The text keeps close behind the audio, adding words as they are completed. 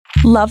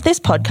Love this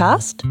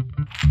podcast?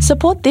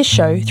 Support this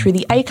show through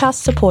the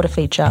Acast supporter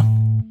feature.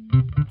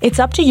 It's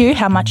up to you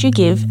how much you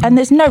give, and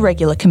there's no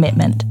regular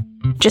commitment.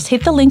 Just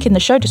hit the link in the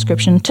show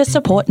description to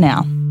support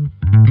now.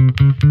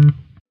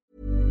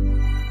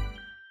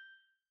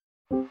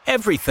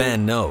 Every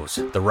fan knows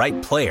the right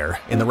player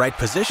in the right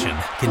position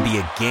can be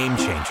a game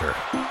changer.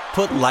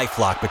 Put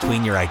LifeLock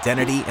between your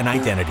identity and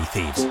identity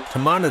thieves to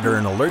monitor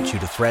and alert you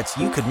to threats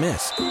you could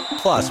miss.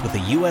 Plus, with a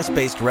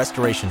U.S.-based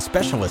restoration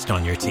specialist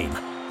on your team,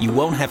 you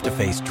won't have to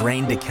face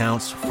drained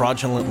accounts,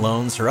 fraudulent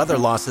loans, or other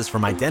losses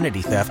from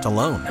identity theft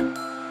alone.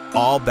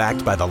 All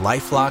backed by the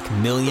LifeLock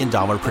 $1 Million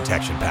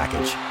Protection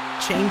Package.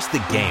 Change the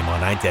game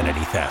on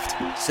identity theft.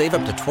 Save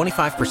up to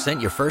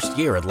 25% your first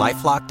year at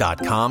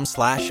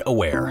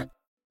LifeLock.com/aware.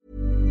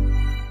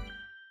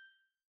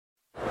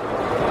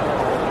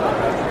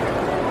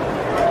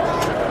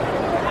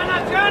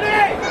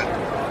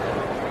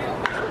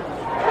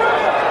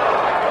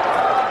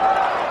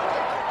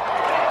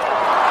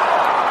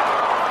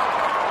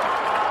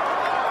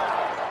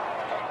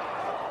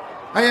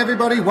 Hey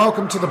everybody,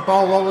 welcome to the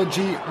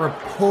Bowlology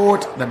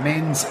Report. The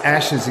men's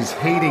Ashes is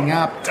heating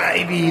up.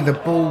 Davey, the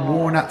Bull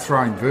Warner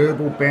throwing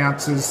verbal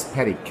bounces.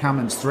 Paddy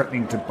Cummins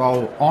threatening to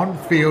bowl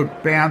on-field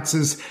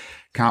bounces.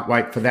 Can't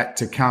wait for that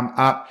to come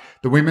up.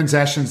 The women's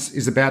Ashes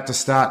is about to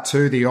start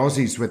too. The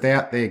Aussies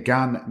without their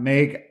gun,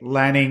 Meg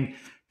Lanning,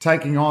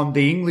 taking on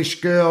the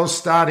English girls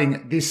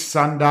starting this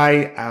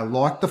Sunday.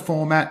 Like the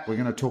format, we're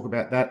going to talk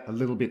about that a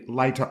little bit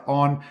later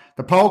on.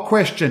 The poll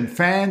question,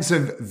 fans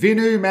of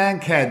Vinoo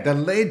Mankad, the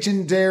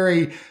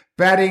legendary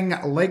batting,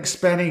 leg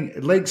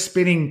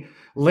spinning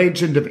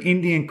legend of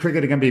Indian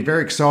cricket, are going to be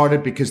very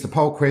excited because the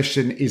poll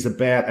question is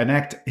about an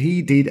act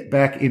he did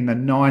back in the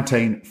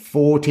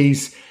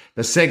 1940s.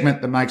 The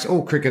segment that makes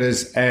all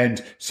cricketers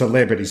and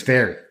celebrities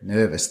very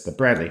nervous. The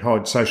Bradley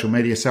Hodge Social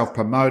Media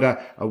Self-Promoter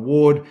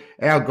Award,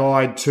 our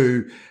guide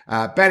to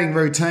batting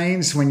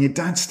routines when you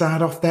don't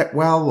start off that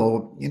well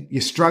or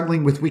you're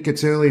struggling with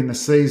wickets early in the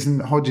season.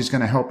 Hodge is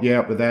going to help you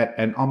out with that.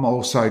 And I'm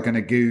also going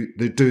to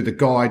do the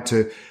guide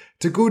to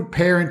good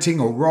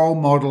parenting or role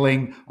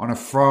modelling on a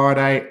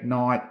Friday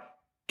night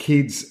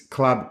kids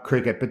club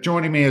cricket. But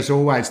joining me as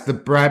always, the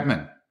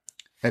Bradman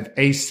of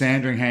East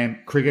Sandringham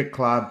Cricket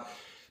Club,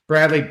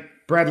 Bradley,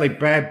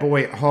 bad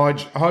boy,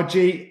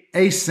 Hodgie,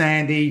 East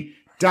Sandy,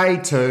 day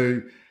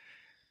 2,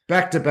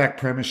 back-to-back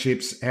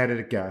premierships. How did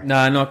it go?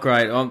 No, not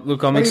great.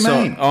 I'm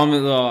excited.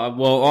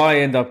 I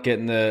end up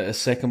getting a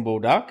second ball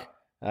duck,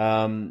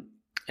 and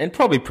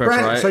probably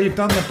preparation. So you've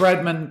done the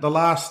Bradman, the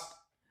last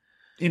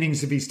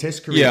innings of his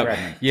Test career,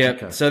 Bradman. Yeah.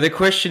 Okay. So they're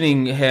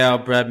questioning how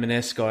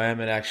Bradman-esque I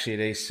am at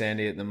East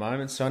Sandy at the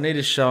moment. So I need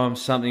to show them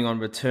something on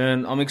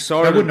return. I'm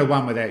excited. They wouldn't have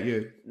won without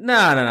you.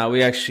 No.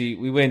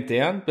 We went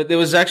down, but there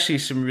was actually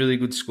some really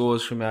good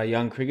scores from our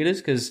young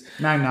cricketers. Because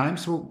no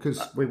names, because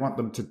we want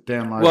them to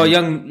download. Well,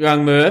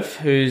 young Murph,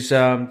 who's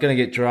going to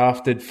get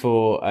drafted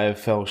for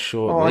AFL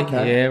shortly. Oh,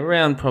 okay. Yeah,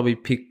 around probably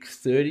pick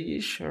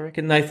 30-ish, I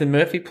reckon. Nathan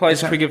Murphy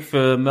plays cricket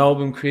for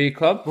Melbourne Cricket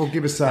Club. Well,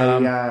 give us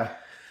a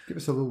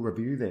little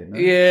review there,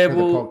 Murph, for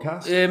the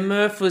podcast. Yeah,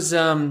 Murph was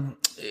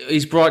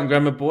he's Brighton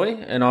Grammar boy,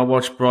 and I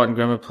watched Brighton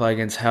Grammar play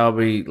against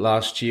Halby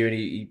last year, and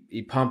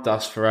he pumped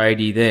us for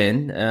 80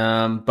 then.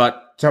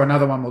 So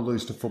another one will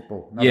lose to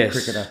football.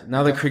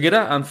 Another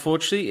cricketer,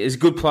 unfortunately, is a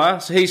good player.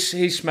 So he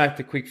smacked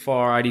a quick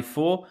fire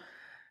 84,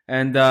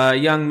 and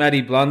young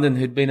Matty Blunden,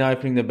 who'd been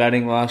opening the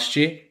batting last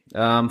year,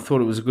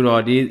 thought it was a good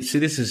idea. See,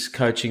 this is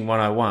coaching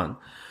 101.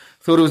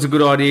 Thought it was a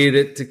good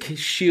idea to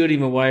shield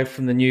him away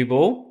from the new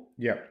ball.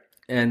 Yeah.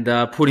 And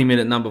put him in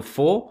at number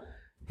 4.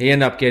 He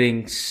ended up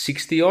getting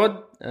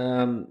 60-odd.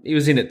 He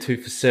was in at 2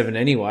 for 7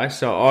 anyway,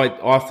 so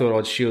I thought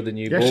I'd shield the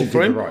new ball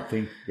for him. Did the right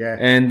thing, yeah.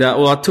 And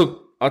I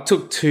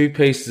took 2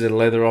 pieces of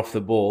leather off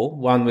the ball,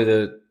 one with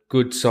a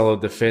good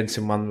solid defence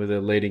and one with a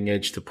leading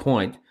edge to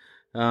point.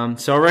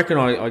 So I reckon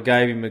I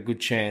gave him a good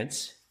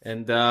chance,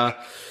 and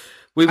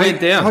we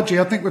went down.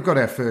 Hodgie, I think we've got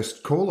our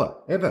first caller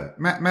ever,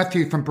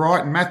 Matthew from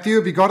Brighton. Matthew,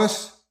 have you got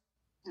us?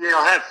 Yeah,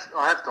 I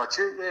have got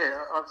you.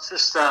 Yeah, I was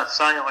just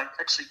saying I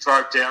actually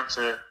drove down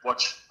to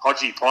watch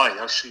Hodgie play.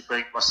 Actually,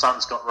 my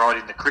son's got right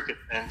into cricket,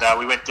 and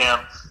we went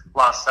down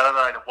last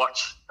Saturday to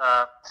watch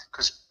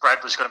because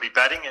Brad was going to be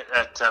batting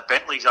at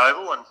Bentley's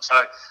Oval, and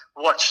so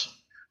watched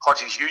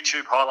Hodgie's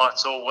YouTube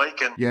highlights all week.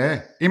 And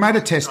yeah, he made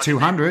a Test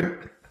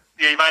 200.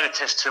 Yeah, he made a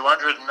Test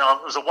 200, and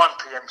it was a 1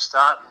 p.m.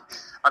 start. And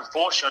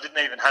unfortunately, I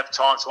didn't even have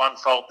time to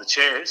unfold the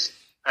chairs,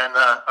 and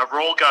a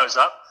roar goes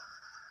up.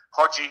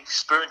 Hodgie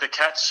spooned a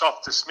catch,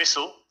 soft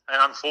dismissal, and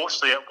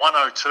unfortunately at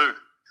 1:02, I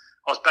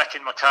was back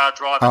in my car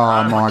driving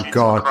home. Oh my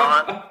God!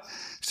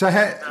 So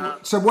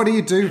so what do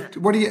you do?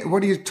 What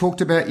do you talk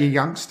about your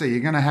youngster? You're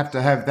going to have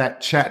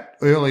that chat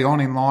early on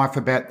in life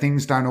about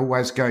things don't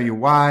always go your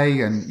way,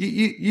 and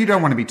you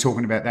don't want to be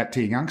talking about that to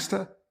your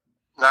youngster.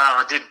 No,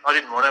 I didn't want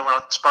to. When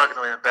I'd spoken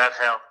to him about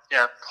how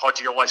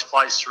Hodgie always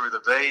plays through the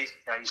V.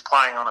 He's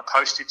playing on a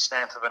postage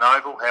stamp of an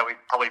oval. How he'd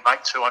probably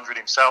make 200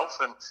 himself,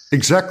 and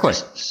exactly.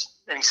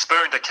 And he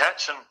spooned a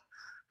catch, and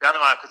the only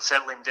way I could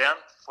settle him down,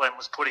 Flem,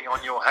 was putting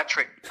on your hat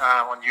trick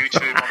on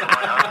YouTube on the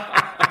way home.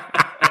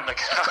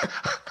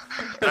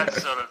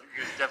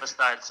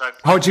 So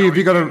Hodgie, have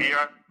you got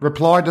a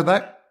reply to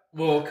that?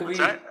 Well, can we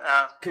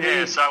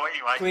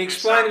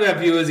explain to our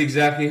viewers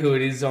exactly who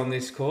it is on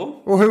this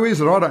call? Well, who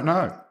is it? I don't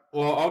know.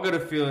 Well, I've got a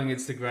feeling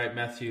it's the great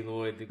Matthew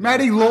Lloyd.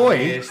 Matty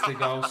Lloyd? Yes, the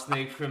goal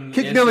sneak from...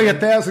 Kicked nearly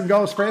 1,000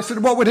 goals for Essendon.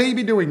 What would he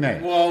be doing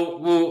there?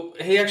 Well,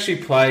 he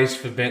actually plays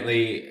for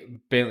Bentley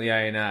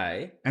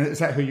A&A. And is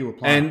that who you were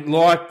playing? And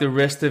like the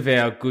rest of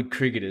our good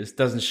cricketers,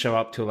 doesn't show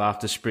up till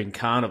after Spring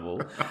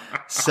Carnival.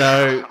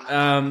 So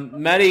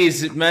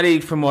Matty,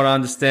 from what I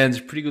understand,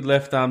 is a pretty good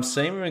left-arm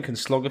seamer and can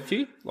slog a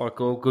few,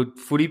 like all good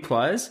footy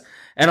players.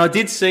 And I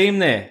did see him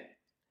there.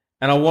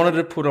 And I wanted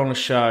to put on a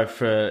show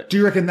for... Do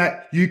you reckon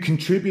that you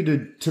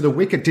contributed to the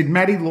wicket? Did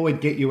Matty Lloyd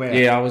get you out?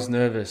 Yeah, I was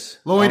nervous.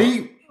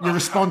 Lloydie, your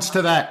response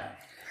to that?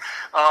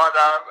 Oh,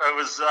 no, it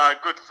was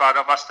good fun.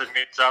 I must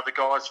admit, the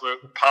guys were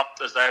pumped,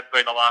 as they have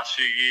been the last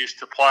few years,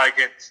 to play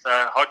against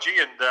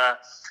Hodgie, and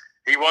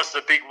he was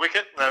the big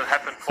wicket. That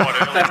happened quite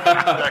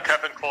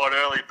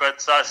early. But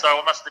so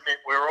I must admit,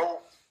 we're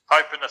all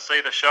hoping to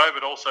see the show,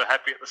 but also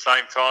happy at the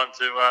same time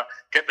to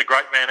get the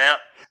great man out.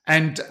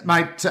 And,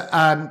 mate,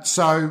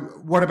 so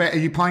what about, are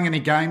you playing any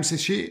games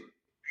this year?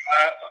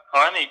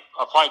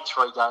 I played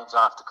 3 games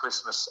after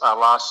Christmas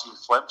last year,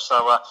 Flem, so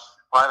I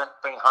haven't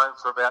been home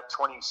for about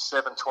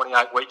 27,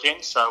 28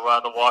 weekends, so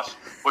the wife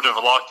would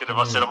have liked it if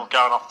I said I'm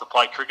going off to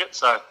play cricket,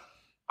 so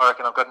I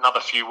reckon I've got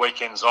another few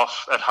weekends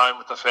off at home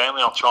with the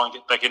family. I'll try and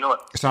get back into it.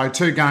 So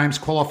 2 games,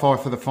 qualify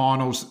for the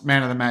finals,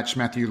 man of the match,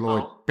 Matthew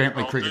Lloyd,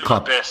 Bentley Cricket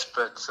Club. I'll do my best,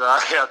 but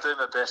I'll do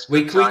my best.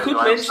 We could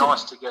mention... It's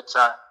nice to get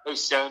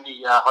East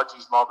Sydney,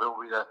 Hodgie's mob, who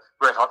will be the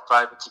red hot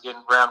favourites again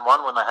round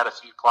 1 when they had a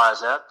few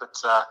players out, but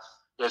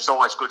it's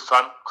always good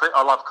fun.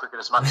 I love cricket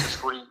as much as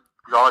footy.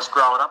 Guys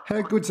growing up.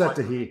 How good's that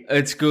to hear?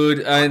 It's good.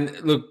 And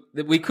look,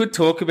 we could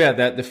talk about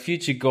that, the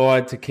future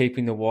guide to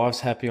keeping the wives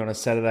happy on a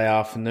Saturday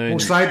afternoon. We'll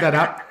save that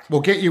up.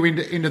 We'll get you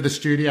into the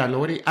studio,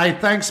 Lloydie. Hey,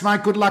 thanks,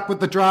 mate. Good luck with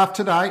the draft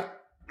today.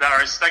 No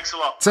worries. Thanks a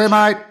lot. See you,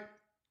 mate.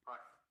 Bye.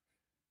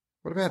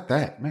 What about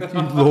that?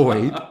 Matthew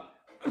Lloyd.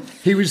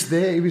 He was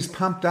there. He was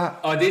pumped up.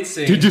 I did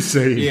see him. Did you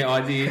see him? Yeah,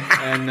 I did.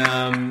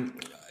 And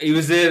he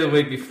was there the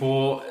week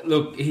before.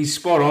 Look, he's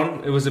spot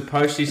on. It was a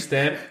postage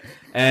stamp.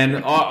 And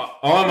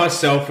I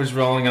myself was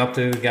rolling up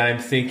to the game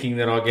thinking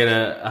that I'd get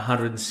a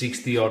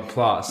 160-odd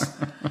plus.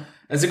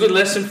 It's a good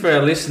lesson for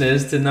our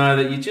listeners to know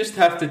that you just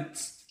have to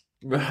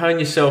hone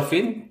yourself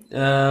in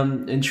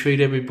and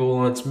treat every ball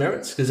on its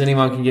merits, because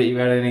anyone can get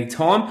you out at any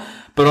time.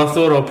 But I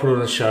thought I'd put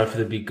on a show for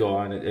the big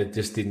guy, and it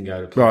just didn't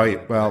go to plan.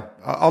 Right, well,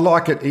 I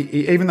like it.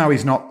 Even though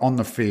he's not on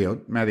the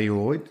field, Matty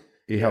Lloyd,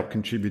 he helped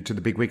contribute to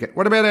the big wicket.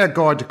 What about our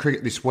guide to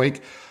cricket this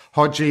week?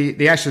 Hodgie,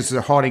 the Ashes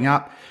are hiding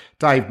up.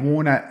 Dave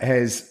Warner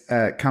has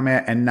come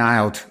out and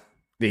nailed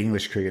the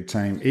English cricket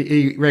team.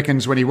 He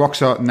reckons when he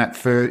rocks out in that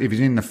if he's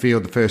in the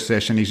field the first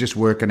session, he's just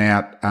working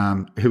out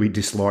who he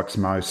dislikes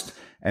most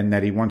and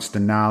that he wants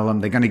to nail them.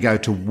 They're going to go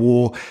to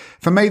war.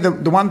 For me, the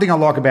one thing I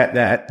like about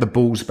that, the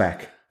Bull's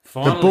back.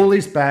 Finally. The Bull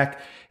is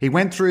back. He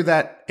went through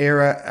that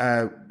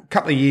era a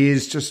couple of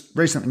years, just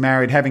recently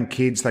married, having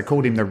kids. They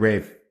called him the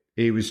Rev.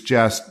 He was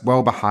just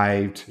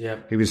well-behaved.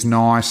 Yep. He was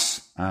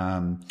nice.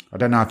 I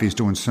don't know if he's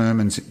doing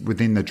sermons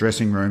within the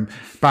dressing room,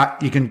 but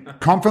you can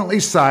confidently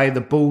say the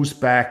Bull's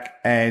back,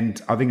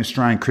 and I think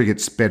Australian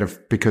cricket's better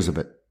because of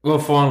it. Well,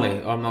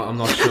 finally, I'm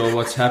not sure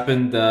what's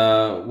happened.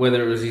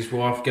 Whether it was his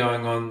wife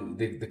going on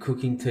the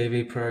cooking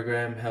TV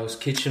program, Hell's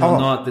Kitchen or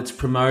not, that's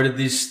promoted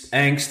this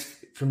angst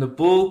from the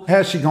Bull.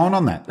 How's she gone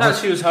on that? No,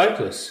 she was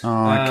hopeless.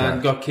 Oh,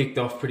 okay. Got kicked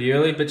off pretty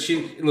early, but she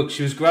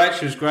was great.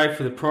 She was great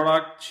for the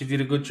product. She did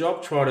a good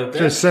job, tried her best.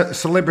 She's a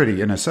celebrity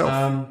in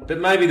herself. But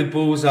maybe the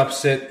Bull was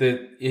upset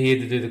that he had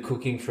to do the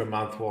cooking for a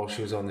month while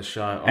she was on the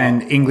show.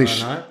 And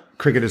English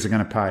cricketers are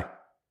going to pay.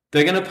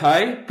 They're going to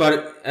pay,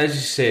 but as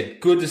you said,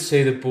 good to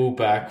see the Bull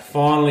back.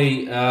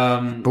 Finally,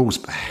 Bull's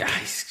back.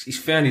 He's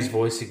found his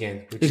voice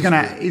again. He's going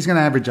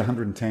to average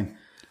 110.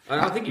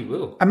 I think he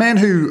will. A man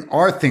who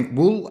I think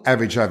will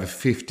average over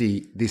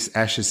 50 this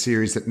Ashes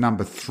series at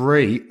number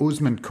 3,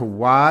 Usman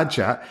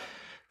Khawaja,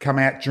 come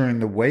out during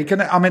the week.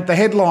 And I mean, the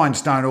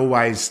headlines don't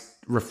always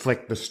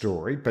reflect the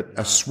story, but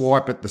a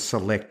swipe at the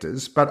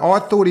selectors. But I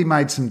thought he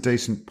made some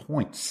decent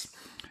points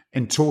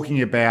in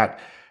talking about,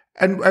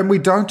 and we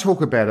don't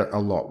talk about it a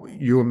lot.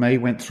 You and me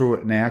went through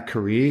it in our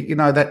career. You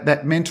know,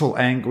 that mental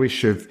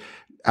anguish of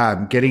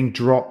getting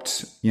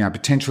dropped, you know,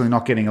 potentially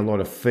not getting a lot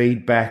of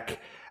feedback.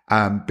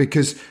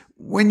 Because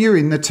when you're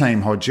in the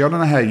team, Hodgie, I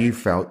don't know how you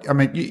felt. I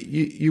mean,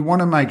 you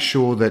want to make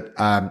sure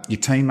that your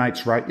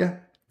teammates rate you.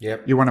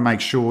 Yep. You want to make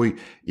sure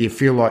you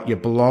feel like you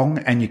belong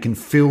and you can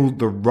fill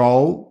the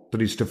role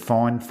that is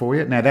defined for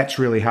you. Now, that's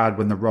really hard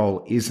when the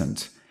role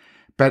isn't.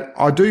 But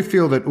I do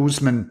feel that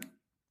Usman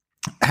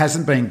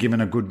hasn't been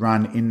given a good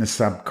run in the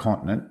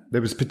subcontinent.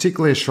 There was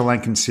particularly a Sri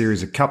Lankan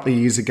series a couple of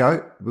years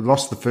ago. We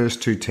lost the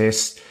first 2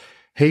 tests.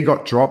 He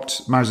got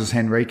dropped. Moses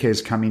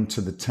Henriquez come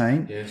into the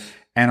team. Yes.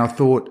 And I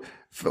thought,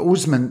 for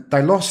Usman,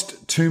 they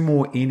lost 2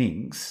 more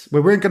innings.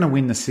 We weren't going to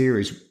win the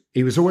series.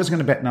 He was always going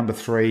to bat number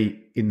 3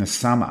 in the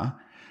summer.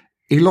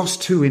 He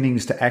lost 2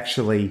 innings to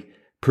actually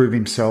prove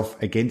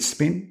himself against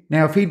spin.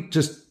 Now, if he'd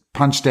just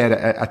punched out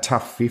a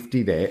tough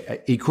 50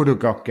 there, he could have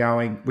got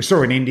going. We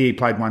saw in India, he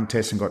played one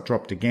test and got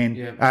dropped again.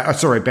 Yeah.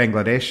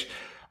 Bangladesh.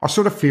 I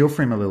sort of feel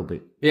for him a little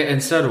bit. Yeah,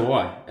 and so do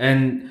I.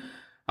 And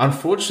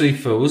unfortunately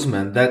for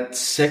Usman, that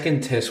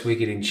second test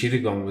wicket in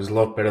Chittagong was a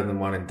lot better than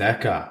one in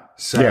Dakar.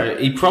 So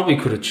he probably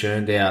could have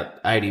churned out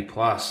 80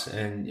 plus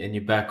and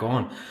you're back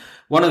on.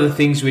 One of the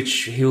things which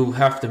he'll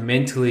have to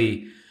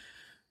mentally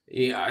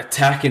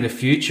attack in the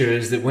future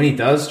is that when he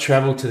does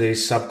travel to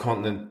these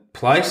subcontinent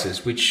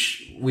places,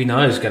 which we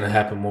know is going to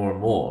happen more and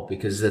more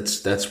because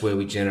that's where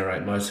we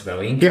generate most of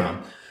our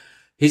income,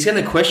 he's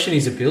going to question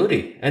his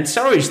ability. And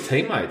so are his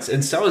teammates,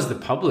 and so is the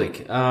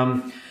public.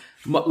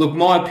 Look,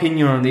 my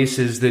opinion on this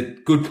is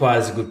that good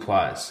players are good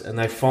players, and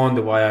they find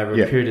a way over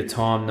a period of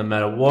time, no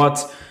matter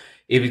what.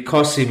 If it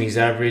costs him his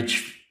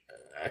average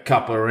a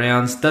couple of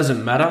rounds,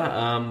 doesn't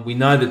matter. We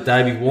know that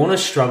Davey Warner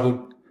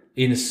struggled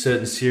in a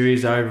certain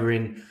series over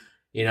in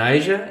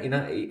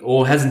Asia,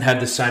 or hasn't had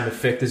the same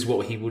effect as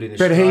what he would in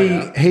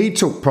Australia. But he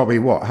took probably,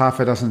 half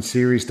a dozen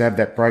series to have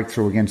that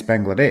breakthrough against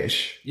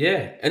Bangladesh.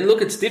 Yeah, and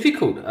look, it's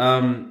difficult.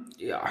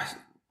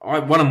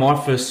 One of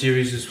my first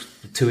series was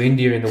to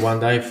India in the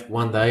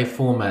one day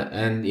format,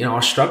 and I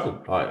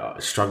struggled. I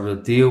struggled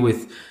to deal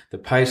with the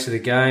pace of the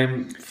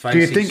game. Facing do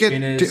you think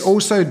spinners.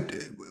 Also,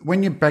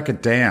 when you back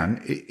it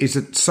down, is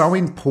it so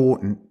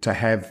important to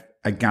have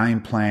a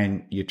game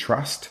plan you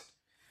trust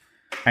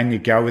and you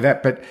go with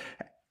that? But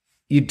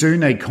you do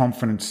need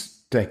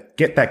confidence to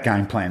get that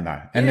game plan,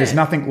 though. And there's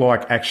nothing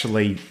like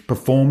actually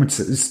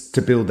performances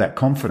to build that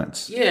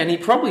confidence. Yeah, and he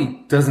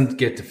probably doesn't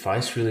get to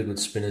face really good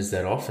spinners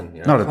that often.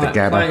 Not at the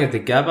Gabba. Playing at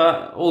the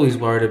Gabba, all he's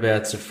worried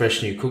about is a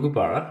fresh new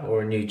Kookaburra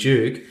or a new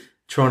Duke,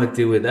 trying to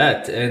deal with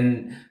that.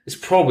 And there's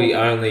probably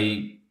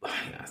only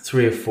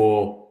 3 or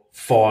 4,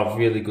 5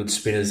 really good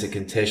spinners that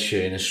can test you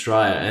in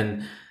Australia.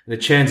 And the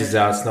chances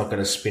are it's not going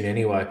to spin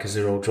anyway because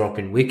they're all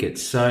dropping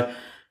wickets. So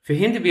for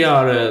him to be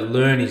able to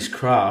learn his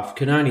craft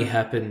can only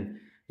happen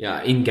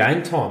in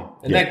game time.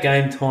 And that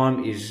game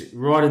time is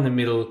right in the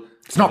middle.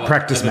 It's not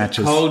practice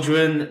matches.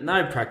 Cauldron.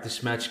 No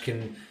practice match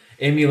can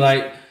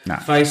emulate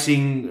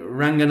facing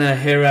Rangana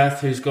Herath,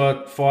 who's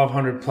got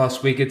 500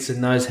 plus wickets and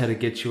knows how to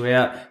get you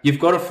out. You've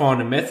got to find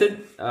a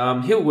method.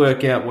 He'll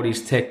work out what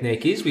his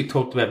technique is. We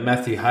talked about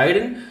Matthew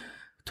Hayden.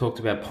 Talked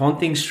about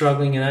Ponting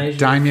struggling in Asia.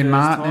 Damien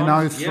Martin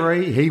in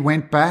 03, he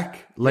went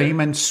back.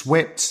 Lehman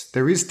swept.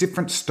 There is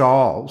different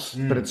styles,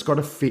 but it's got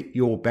to fit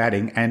your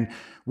batting. And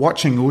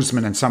watching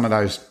Usman and some of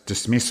those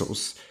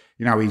dismissals,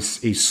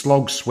 he's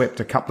slog swept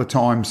a couple of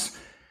times,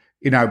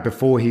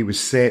 before he was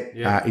set.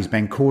 He's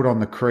been caught on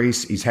the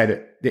crease. He's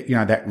had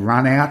that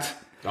run out.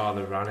 Oh,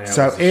 the run out.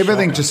 So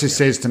everything just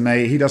says to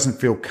me he doesn't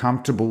feel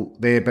comfortable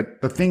there.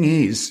 But the thing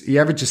is, he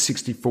averages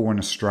 64 in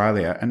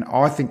Australia, and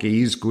I think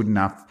he is good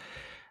enough.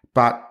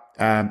 But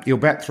he'll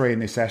bat 3 in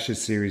this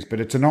Ashes series, but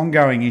it's an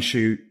ongoing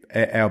issue,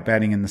 our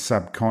batting in the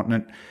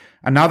subcontinent.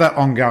 Another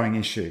ongoing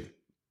issue,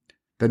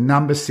 the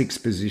number 6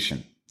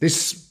 position.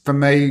 This, for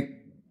me,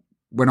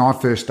 when I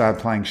first started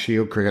playing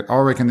Shield cricket, I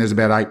reckon there's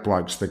about 8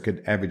 blokes that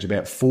could average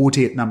about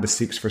 40 at number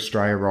 6 for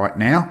Australia right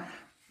now.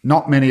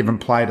 Not many of them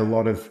played a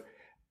lot of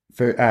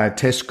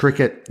Test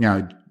cricket.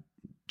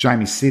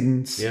 Jamie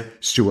Siddons,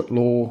 Stuart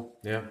Law,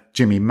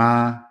 Jimmy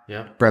Marr,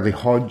 Bradley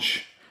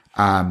Hodge.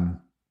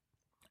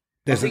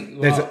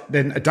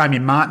 Then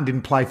Damien Martin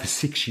didn't play for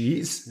 6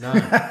 years. No,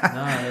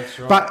 that's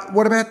right. But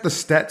what about the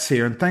stats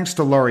here? And thanks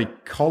to Laurie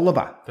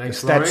Colliver, the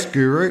stats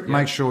guru. Yep.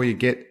 Make sure you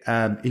get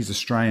his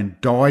Australian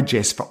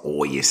Digest for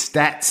all your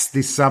stats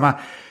this summer.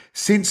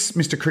 Since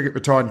Mr. Cricket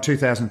retired in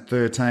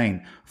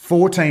 2013,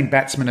 14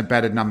 batsmen have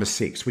batted number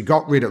 6. We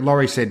got rid of,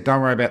 Laurie said,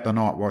 don't worry about the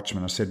night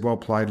watchman. I said, well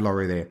played,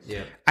 Laurie, there.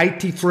 Yeah.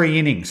 83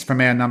 innings from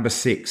our number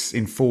 6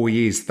 in 4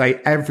 years. They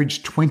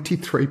averaged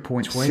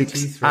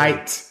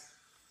 23.68.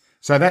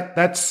 So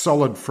that's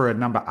solid for a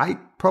number 8,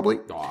 probably.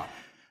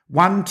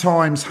 1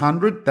 times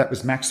 100, that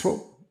was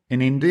Maxwell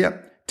in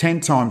India.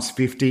 10 times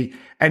 50.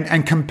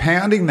 And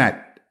compounding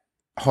that,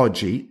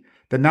 Hodgie,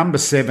 the number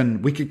 7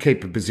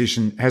 wicketkeeper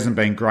position hasn't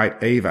been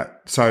great either.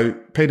 So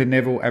Peter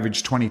Neville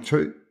averaged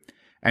 22,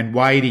 and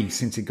Wadey,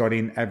 since he got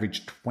in,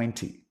 averaged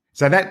 20.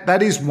 So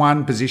that is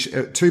one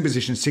position, 2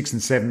 positions, 6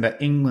 and 7,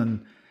 that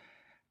England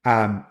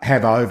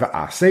have over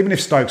us. Even if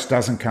Stokes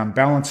doesn't come,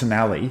 Balance and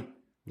Ali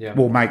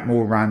will make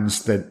more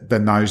runs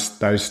than those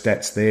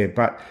stats there.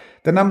 But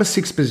the number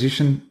 6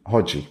 position,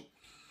 Hodgie.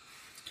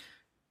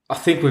 I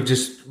think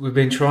we've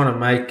been trying to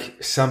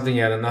make something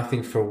out of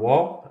nothing for a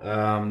while,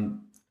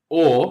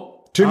 or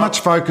too much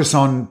focus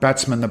on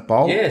batsmen that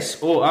bowl.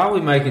 Yes, or are we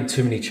making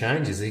too many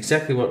changes?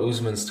 Exactly what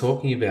Usman's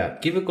talking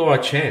about. Give a guy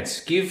a chance.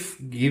 Give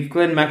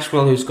Glenn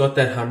Maxwell, who's got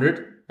that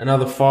 100,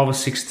 another 5 or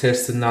 6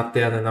 tests to nut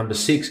down the number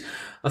 6.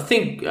 I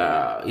think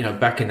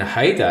back in the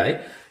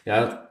heyday,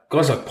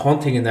 guys like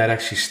Ponting and that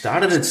actually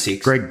started at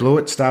 6. Greg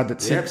Blewett started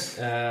at 6.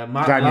 Damien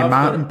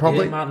Martin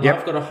probably. Martin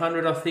Love got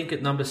 100, I think,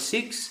 at number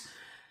 6.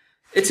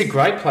 It's a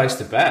great place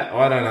to bat.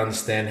 I don't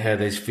understand how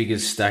these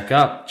figures stack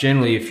up.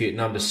 Generally, if you're at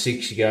number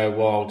 6, you go,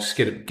 well, I'll just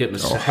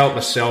help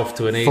myself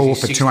to an easy 4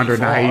 for 65.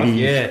 280,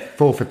 Yeah.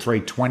 4 for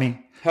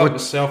 320. Help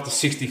myself to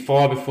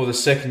 65 before the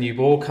second new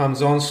ball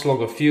comes on,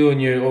 slog a few,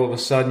 and all of a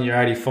sudden you're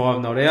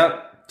 85 not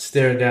out,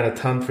 staring down a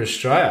ton for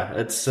Australia.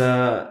 It's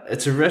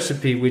a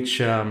recipe which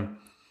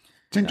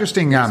It's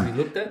interesting.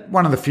 looked at.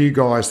 One of the few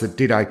guys that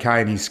did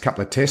okay in his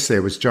couple of tests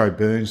there was Joe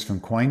Burns from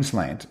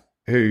Queensland,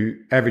 who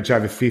averaged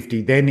over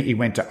 50. Then he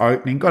went to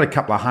opening, got a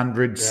couple of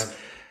hundreds.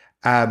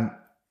 Yeah.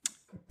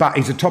 But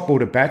he's a top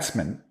order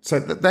batsman, so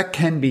that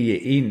can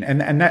be in.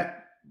 And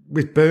that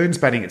with Burns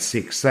batting at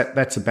 6,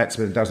 that's a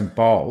batsman that doesn't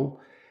bowl.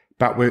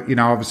 But we're,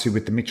 obviously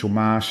with the Mitchell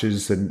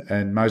Marshes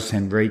and Moses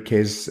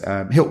Henriquez,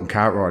 Hilton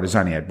Cartwright has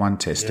only had one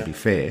test to be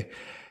fair.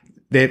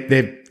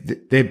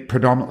 They're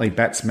predominantly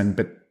batsmen,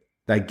 but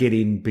they get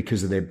in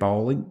because of their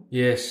bowling.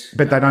 Yes.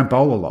 But they don't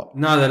bowl a lot.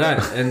 No, they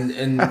don't.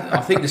 And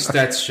I think the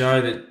stats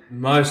show that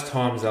most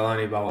times they'll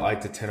only bowl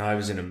 8 to 10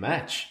 overs in a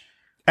match.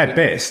 At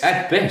best.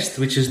 At best,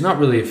 which is not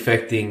really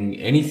affecting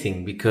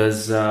anything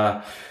because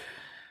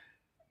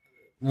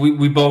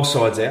we bowl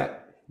sides out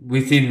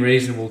within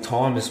reasonable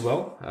time as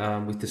well,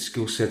 with the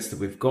skill sets that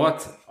we've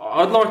got.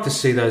 I'd like to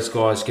see those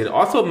guys get...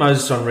 I thought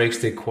Moses Henriquez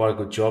did quite a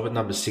good job at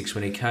number 6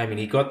 when he came in.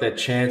 He got that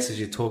chance, as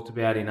you talked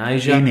about, in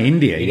Asia. In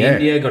India,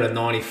 India, got a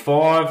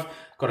 95,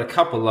 got a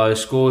couple of low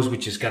scores,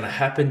 which is going to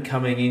happen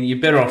coming in. You're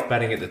better off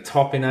batting at the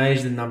top in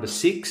Asia than number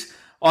 6.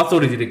 I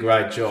thought he did a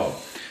great job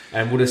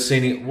and would have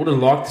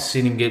liked to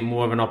see him get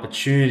more of an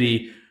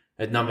opportunity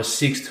at number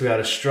 6 throughout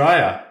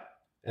Australia.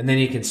 And then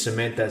you can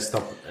cement that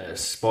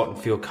spot and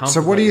feel comfortable.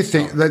 So what do you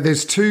think?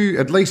 There's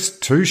at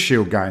least two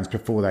Shield games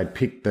before they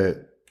pick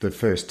the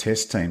first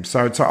test team.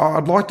 So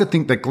I'd like to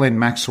think that Glenn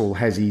Maxwell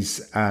has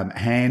his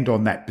hand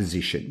on that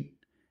position.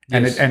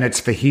 Yes. And it's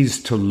for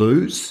his to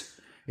lose.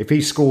 If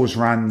he scores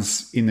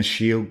runs in the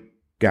Shield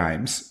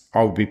games,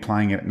 I would be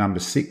playing at number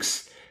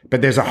 6.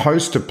 But there's a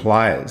host of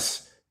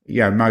players,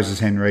 Moses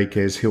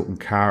Henriquez, Hilton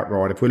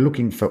Cartwright. If we're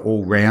looking for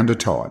all-rounder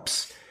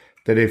types,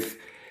 that if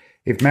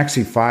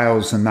Maxi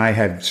fails and they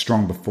have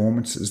strong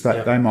performances,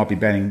 they might be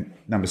batting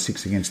number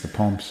 6 against the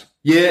Poms.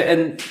 Yeah,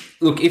 and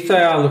look, if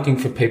they are looking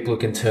for people who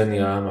can turn the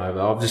arm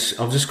over, I've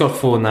just got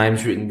 4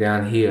 names written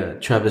down here: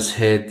 Travis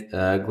Head,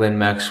 Glenn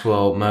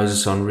Maxwell,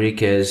 Moses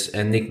Henriquez,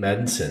 and Nick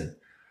Maddinson.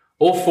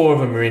 All 4 of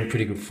them are in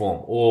pretty good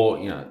form. Or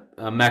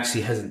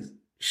Maxi hasn't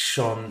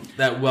shone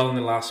that well in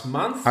the last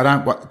month.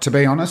 To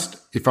be honest,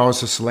 if I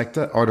was a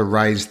selector, I'd have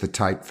raised the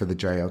tape for the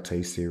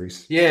JLT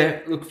series. Yeah,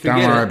 look, forget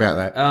Don't worry about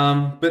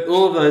that. But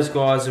all of those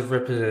guys have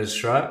represented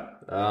Australia,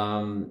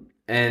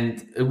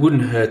 and it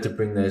wouldn't hurt to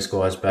bring those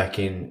guys back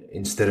in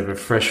instead of a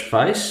fresh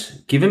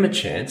face. Give him a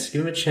chance.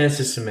 Give him a chance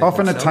to cement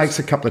Often themselves. it takes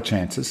a couple of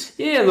chances.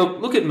 Yeah,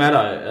 look at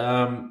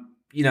Maddo.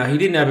 He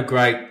didn't have a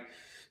great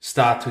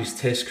start to his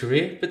Test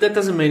career, but that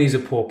doesn't mean he's a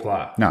poor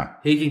player. No.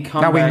 He can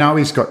come back. back. We know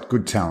he's got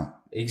good talent.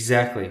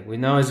 Exactly. We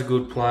know he's a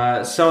good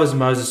player. So is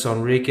Moses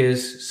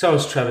Henriquez. So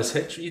is Travis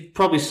Head. You'd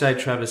probably say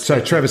Travis Head.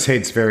 So Travis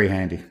Head's very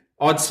handy.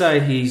 I'd say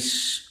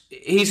he's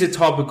the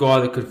type of guy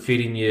that could fit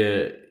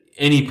in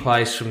any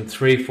place from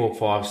 3, 4,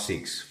 5,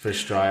 6 for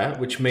Australia,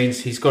 which means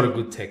he's got a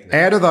good technique.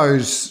 Out of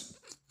those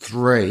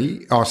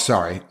 3,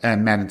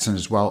 and Maddinson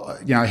as well,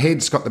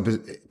 Head's got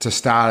to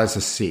start as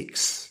a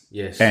 6.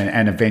 Yes.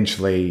 And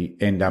eventually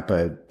end up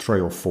a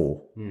 3 or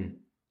 4.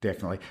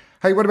 Definitely.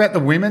 Hey, what about the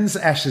women's?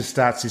 Ashes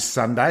starts this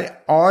Sunday.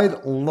 I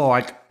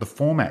like the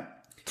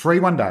format. 3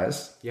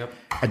 one-days. Yep.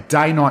 A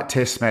day-night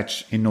test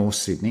match in North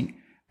Sydney,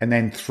 and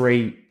then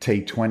 3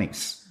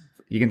 T20s.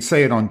 You can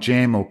see it on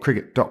gem or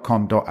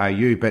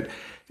cricket.com.au, but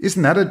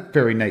isn't that a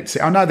very neat...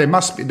 I know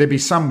there'd be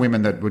some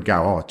women that would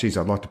go, oh, geez,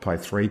 I'd like to play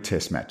 3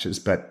 test matches,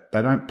 but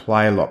they don't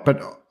play a lot.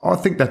 But I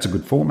think that's a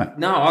good format.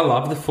 No, I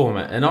love the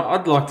format, and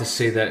I'd like to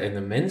see that in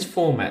the men's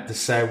format to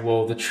say,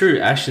 well, the true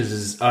Ashes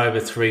is over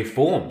 3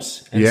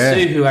 forms, and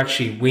see who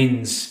actually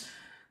wins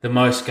the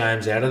most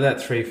games out of that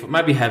 3.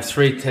 Maybe have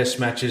 3 test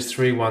matches,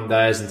 3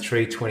 one-days, and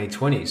 3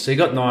 2020s. So you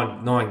got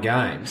 9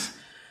 games.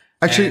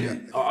 Actually,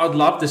 and I'd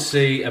love to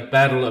see a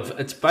battle of...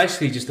 It's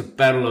basically just a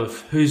battle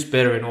of who's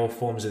better in all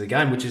forms of the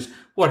game, which is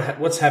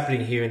what's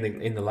happening here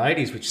in the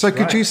ladies. Which so is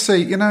great. Could you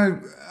see?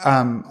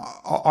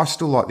 I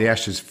still like the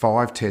Ashes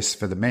 5 tests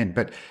for the men,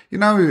 but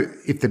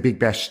if the Big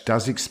Bash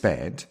does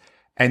expand,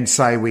 and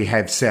say we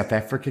have South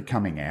Africa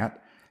coming out,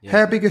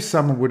 how big a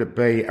summer would it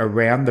be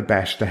around the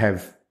Bash to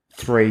have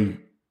 3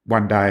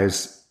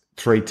 one-days,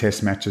 3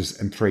 test matches,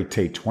 and 3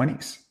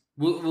 T20s?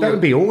 Well, that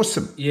would be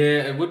awesome.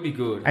 Yeah, it would be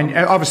good. And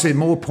obviously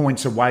more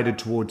points are weighted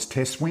towards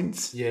test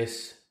wins.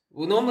 Yes.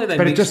 Well, normally they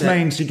But it just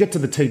means you get to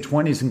the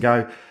T20s and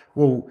go,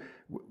 well,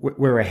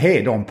 we're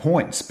ahead on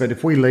points. But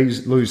if we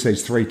lose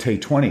these 3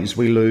 T20s,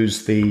 we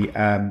lose the,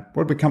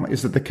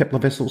 is it the Kepler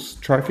Vessels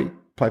Trophy?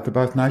 Play for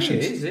both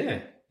nations? It is, yeah.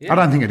 I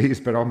don't think it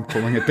is, but I'm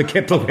calling it the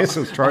Kepler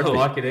Vessels Trophy. I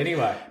like it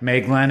anyway.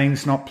 Meg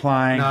Lanning's not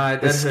playing. No,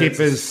 the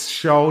skipper's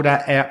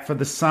shoulder out for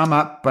the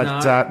summer,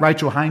 but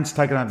Rachel Haynes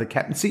taking over the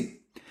captaincy.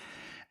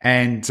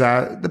 And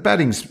the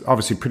batting's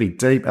obviously pretty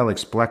deep.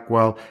 Alex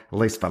Blackwell,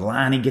 Elise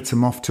Villani gets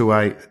him off to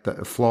a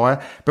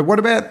flyer. But what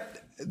about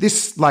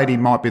this lady?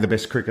 Might be the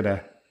best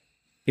cricketer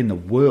in the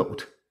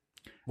world.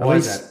 Why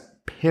is Elise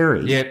that?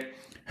 Perry. Yep.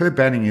 Her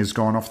batting has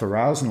gone off the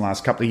rails in the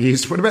last couple of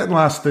years. What about the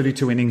last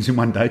 32 innings in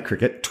one day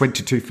cricket?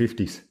 22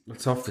 50s.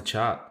 It's off the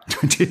chart.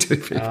 22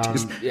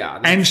 50s. Yeah.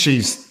 And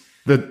she's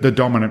the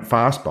dominant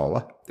fast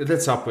bowler.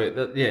 That's up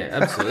with, yeah,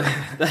 absolutely.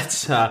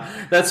 That's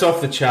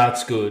off the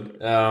charts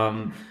good.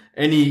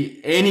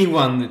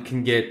 Anyone that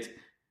can get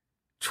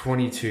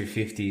 22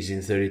 50s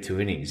in 32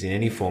 innings in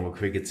any form of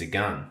cricket's a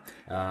gun.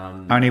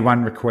 Only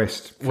one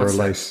request for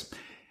Elise. That?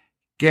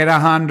 Get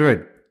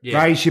 100.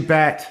 Yeah. Raise your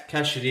bat.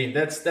 Cash it in.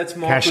 That's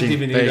Michael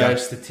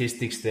Divenuto's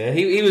statistics there.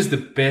 He was the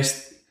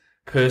best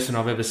person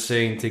I've ever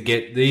seen to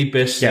get the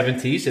best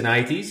 70s and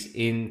 80s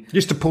in.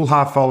 Used to pull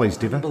half volleys,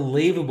 Diva.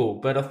 Unbelievable.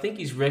 But I think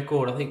his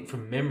record,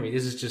 from memory,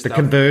 this is just the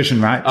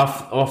conversion rate.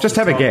 Off just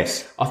have a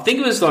guess. I think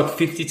it was like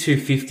 52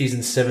 50s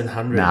and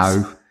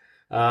 700s.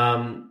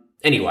 No.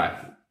 Anyway,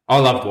 I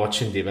loved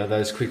watching Diva.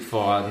 Those quick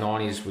fire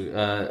 90s,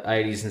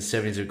 80s and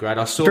 70s were great.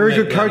 I saw very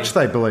good coach,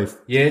 they believe.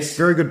 Yes.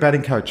 Very good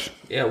batting coach.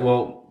 Yeah,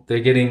 well, they're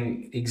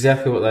getting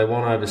exactly what they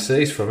want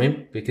overseas from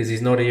him because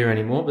he's not here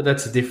anymore, but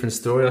that's a different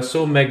story. I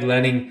saw Meg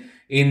Lanning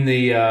in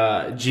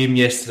the gym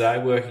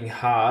yesterday working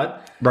hard.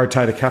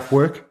 Rotator cuff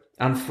work?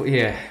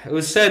 Yeah, it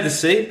was sad to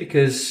see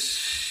because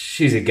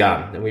she's a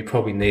gun and we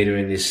probably need her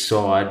in this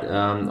side.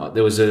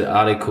 There was an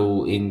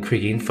article in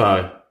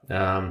Cricinfo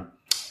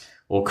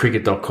or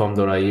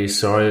cricket.com.au,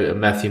 sorry,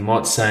 Matthew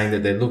Mott saying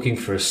that they're looking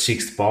for a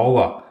sixth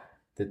bowler.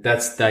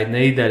 They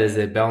need that as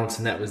their balance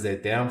and that was their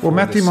downfall. Well,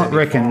 Matthew Mott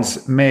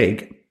reckons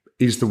Meg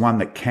is the one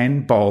that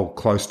can bowl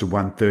close to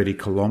 130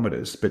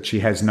 kilometres, but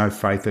she has no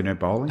faith in her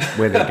bowling,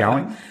 where they're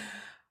going.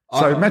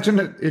 So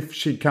imagine if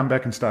she'd come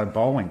back and started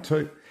bowling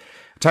too.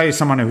 I'll tell you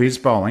someone who is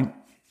bowling,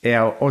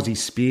 our Aussie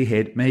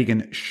spearhead,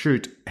 Megan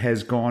Shute,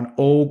 has gone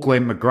all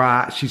Glenn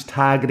McGrath. She's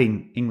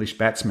targeting English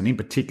batsmen, in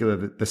particular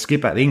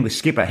the English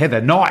skipper,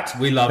 Heather Knight,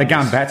 we love the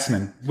gun this.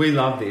 batsman. We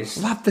love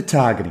this. Love the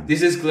targeting.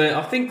 This is Glenn.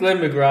 I think Glenn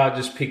McGrath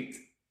just picked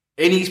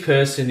any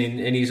person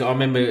in his. I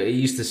remember he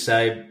used to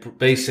say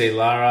BC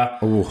Lara.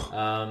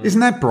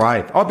 Isn't that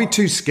brave? I'd be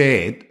too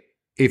scared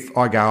if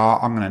I go,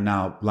 I'm going to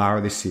nail Lara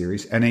this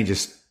series, and he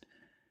just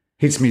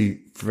hits me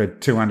for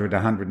 200,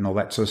 100 and all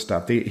that sort of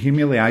stuff. The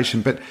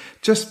humiliation. But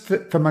just for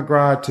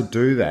McGrath to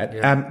do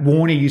that,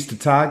 Warner used to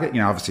target,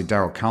 obviously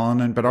Darryl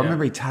Cullinan, but I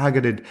remember he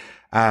targeted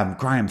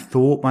Graham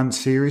Thorpe one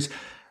series.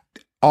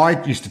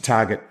 I used to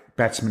target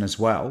batsmen as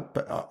well,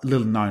 but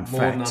little known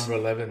fact. More number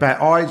 11.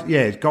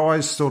 But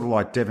guys sort of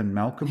like Devon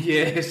Malcolm.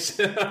 Yes.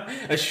 Phil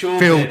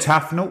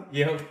Tufnell.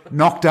 Yep.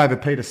 Knocked over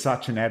Peter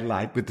Such in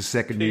Adelaide with the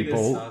second new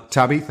ball. Such.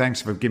 Tubby,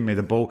 thanks for giving me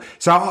the ball.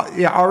 So,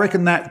 I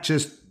reckon that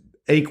just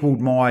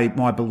equaled my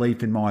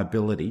belief in my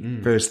ability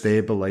versus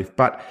their belief.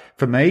 But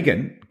for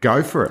Megan,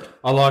 go for it.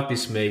 I like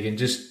this, Megan.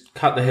 Just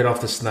cut the head off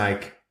the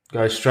snake.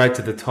 Go straight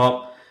to the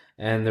top.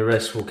 And the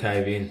rest will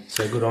cave in.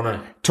 So good on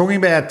her. Talking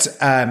about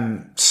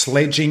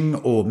sledging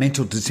or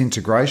mental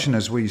disintegration,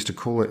 as we used to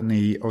call it in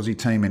the Aussie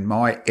team in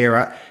my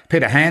era,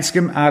 Peter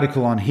Hanscom,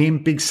 article on him,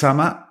 big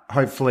summer,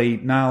 hopefully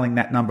nailing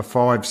that number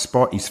 5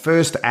 spot. His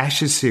first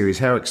Ashes series,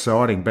 how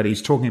exciting. But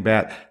he's talking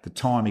about the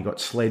time he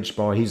got sledged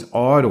by his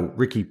idol,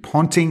 Ricky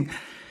Ponting.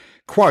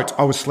 Quote,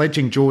 I was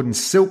sledging Jordan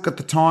Silk at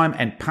the time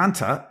and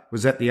Punter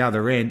was at the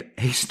other end.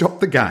 He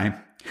stopped the game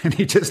and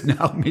he just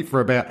nailed me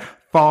for about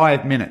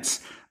 5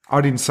 minutes. I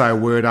didn't say a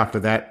word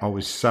after that. I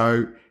was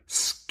so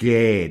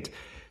scared.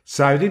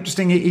 So it's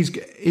interesting.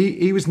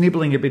 He was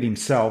nibbling a bit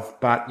himself,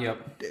 but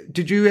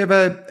did you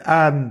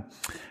ever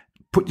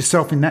put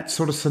yourself in that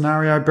sort of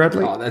scenario,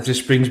 Bradley? Oh, that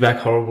just brings back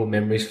horrible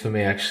memories for me,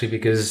 actually,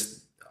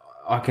 because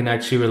I can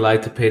actually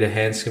relate to Peter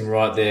Hanscom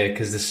right there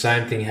because the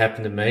same thing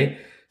happened to me.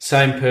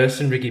 Same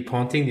person, Ricky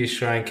Ponting, the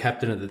Australian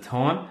captain at the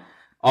time.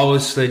 I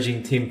was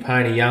sledging Tim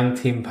Payne, a young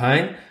Tim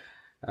Payne.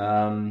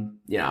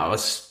 I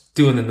was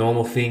doing the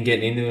normal thing,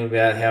 getting into him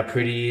about how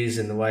pretty he is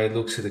and the way he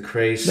looks at the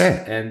crease.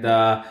 Yeah. And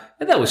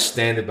that was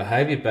standard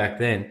behaviour back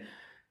then.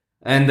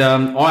 And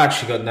I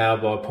actually got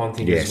nailed by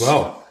Ponting as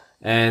well.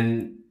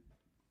 And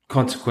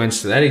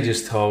consequence to that, he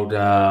just told,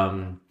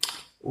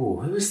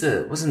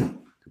 wasn't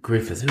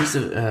Griffith, who was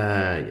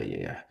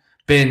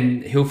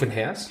Ben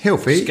Hilfenhaus.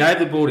 Hilfy. Just gave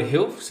the ball to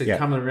Hilf, said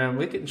come around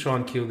wicket and try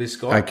and kill this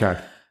guy. Okay.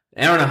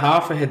 Hour and a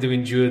half I had to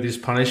endure this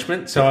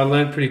punishment, so I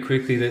learned pretty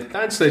quickly that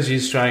don't sledge the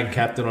Australian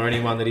captain or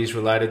anyone that he's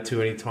related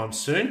to anytime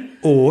soon.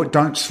 Or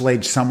don't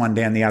sledge someone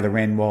down the other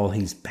end while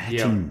he's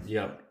batting.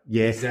 Yep.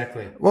 Yeah.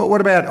 Exactly. Well, what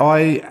about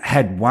I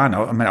had one,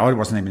 I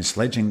wasn't even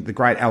sledging, the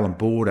great Alan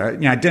Border.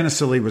 Dennis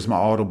Lee was my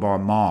idol by a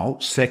mile.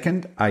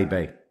 Second,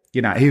 AB.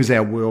 You know, he was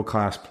our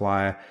world-class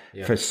player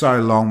for so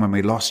long when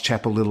we lost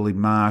Chapel Little in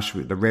Marsh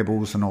with the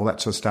Rebels and all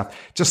that sort of stuff.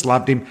 Just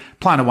loved him.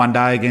 Playing a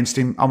one-day against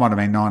him, I might have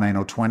been 19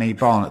 or 20,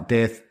 bowling at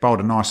death, bowled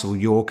a nice little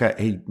Yorker.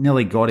 He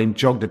nearly got him,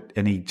 jogged it,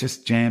 and he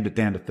just jammed it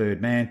down to third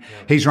man.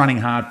 Yep. He's running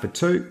hard for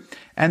 2.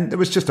 And there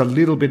was just a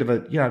little bit of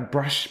a,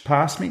 brush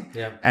past me.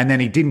 Yep. And then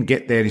he didn't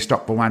get there. He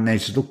stopped for 1. Then he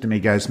just looked at me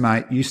and goes,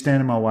 mate, you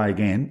stand in my way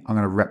again, I'm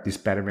going to wrap this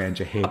bat around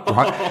your head,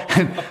 right?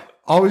 And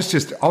I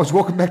was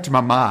walking back to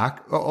my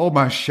mark,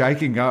 almost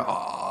shaking, going,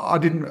 I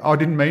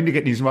didn't mean to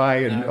get in his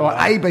way. And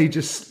AB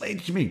just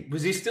sledged me.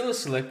 Was he still a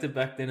selector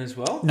back then as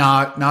well?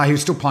 No, he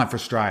was still playing for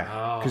Australia.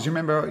 Because you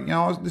remember,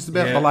 this is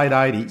about the late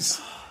 80s.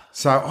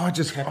 So I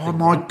just,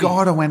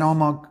 God, I went, oh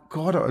my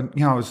God,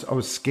 I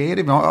was scared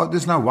of him.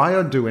 There's no way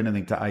I'd do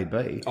anything to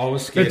AB. I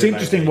was scared. But it's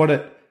interesting what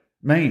it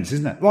means,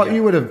 isn't it? Like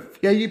you would have,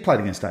 you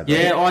played against AB.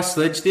 Yeah, I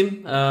sledged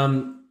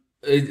him.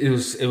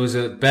 It was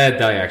a bad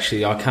day,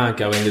 actually. I can't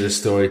go into the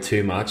story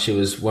too much. It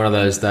was one of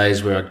those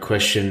days where I'd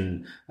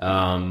question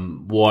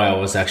why I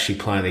was actually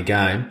playing the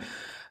game.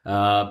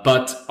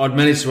 But I'd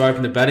managed to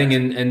open the batting,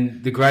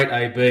 and the great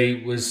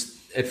AB was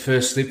at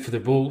first slip for the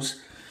Bulls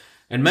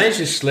and managed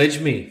to sledge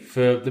me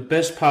for the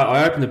best part.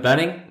 I opened the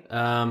batting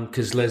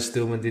because Les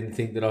Stillman didn't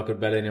think that I could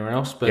bat anywhere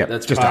else. But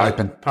that's just part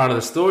of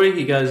the story.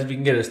 He goes, if you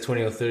can get us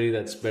 20 or 30,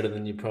 that's better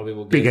than you probably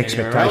will get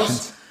anywhere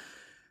else.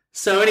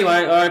 So anyway,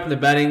 I opened the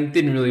batting,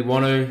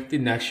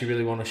 didn't actually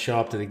really want to show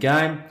up to the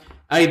game.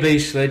 AB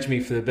sledged me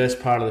for the best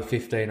part of the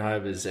 15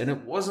 overs, and it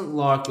wasn't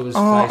like it was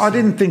I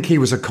didn't think he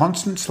was a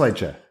constant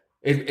sledger.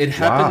 It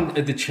happened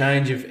at the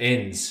change of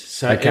ends.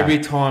 So every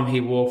time he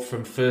walked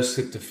from first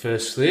slip to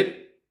first slip,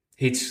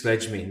 he'd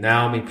sledge me,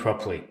 nail me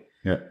properly.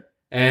 Yeah.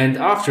 And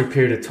after a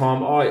period of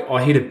time,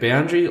 I hit a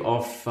boundary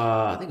off,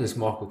 I think it was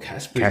Michael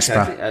Casper.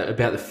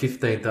 About the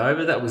 15th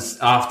over. That was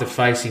after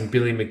facing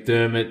Billy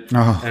McDermott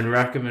and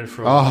Rackerman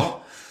for a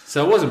while.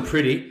 So it wasn't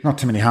pretty. Not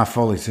too many half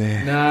volleys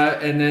there. No,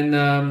 and then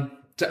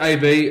to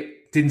AB,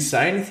 didn't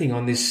say anything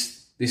on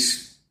this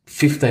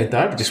 15th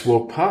over, just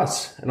walked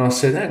past. And I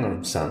said, hang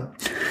on, son.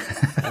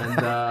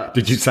 And,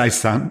 did you say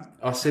son?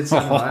 I said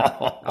son,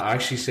 mate. I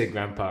actually said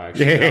grandpa,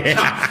 actually.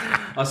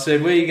 Yeah. I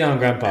said, where are you going,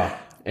 grandpa?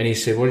 And he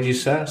said, what did you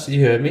say? I said,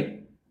 you heard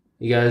me.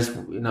 He goes,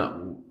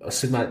 no. I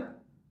said, mate,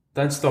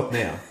 don't stop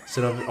now. I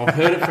said, I've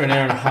heard it for an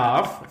hour and a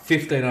half,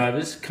 15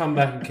 overs. Come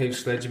back and keep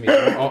sledging me.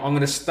 I'm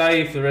going to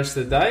stay for the rest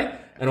of the day,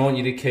 and I want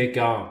you to keep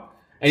going.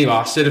 Anyway,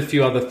 I said a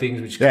few other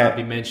things which can't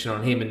be mentioned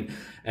on him.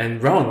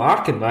 And Rowan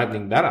Larkin, the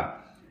opening batter,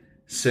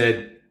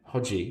 said,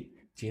 Hodgie,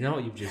 do you know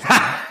what you've just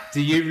done?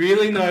 Do you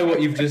really know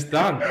what you've just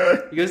done?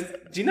 He goes,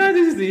 do you know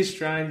this is the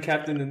Australian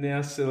captain and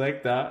now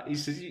selector? He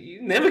says,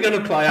 you're never going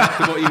to play up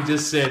to what you've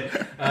just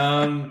said.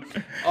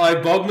 I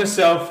bogged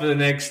myself for the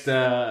next,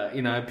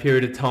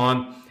 period of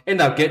time.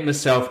 Ended up getting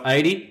myself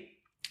 80.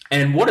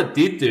 And what it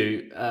did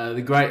do,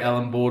 the great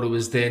Alan Border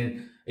was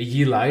then a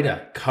year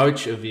later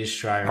coach of the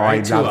Australian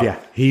A Tour. Love you.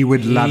 He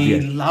would love you.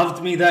 He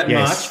loved me that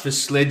much for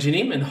sledging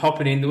him and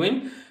hopping into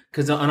him.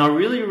 And I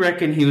really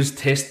reckon he was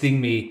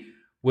testing me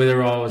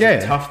whether I was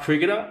a tough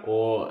cricketer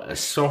or a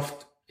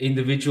soft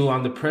individual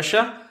under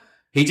pressure.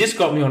 He just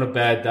got me on a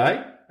bad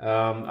day.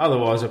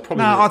 Otherwise, I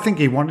probably... No, I think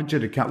he wanted you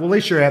to come. Well, at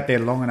least you're out there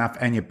long enough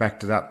and you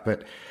backed it up.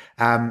 But,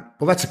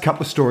 that's a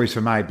couple of stories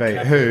from AB,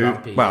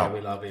 we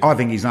love him. I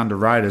think he's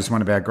underrated as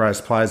one of our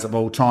greatest players of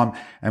all time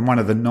and one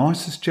of the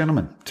nicest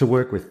gentlemen to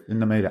work with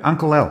in the media.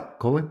 Uncle Al,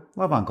 call him.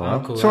 Love Uncle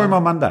Al. Saw him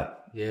on Monday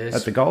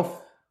at the golf.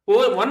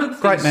 Well, one of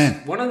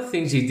the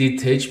things he did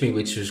teach me,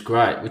 which was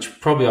great, which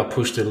probably I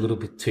pushed it a little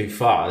bit too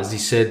far, is he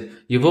said,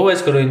 you've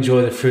always got to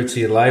enjoy the fruits of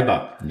your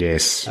labour.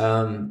 Yes.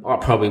 I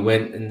probably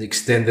went and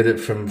extended it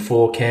from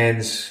 4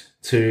 cans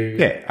to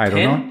 8 10, or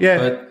 9. Yeah,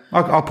 but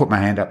I'll put my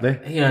hand up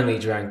there. He only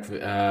drank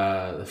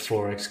the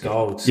 4X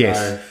Gold.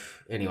 So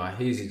anyway,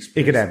 he's experienced.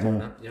 He could have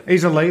more. Yep.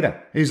 He's a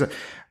leader.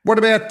 What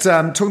about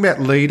talking about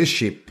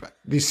leadership?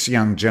 This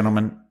young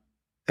gentleman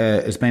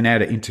has been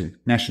out of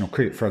international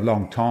cricket for a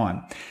long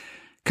time.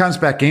 Comes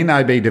back in,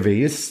 AB de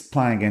Villiers,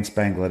 playing against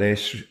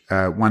Bangladesh,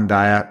 one day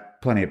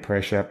out, plenty of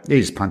pressure. He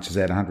just punches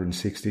out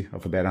 160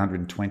 off about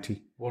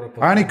 120.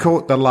 I only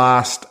caught the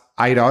last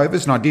 8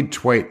 overs, and I did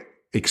tweet,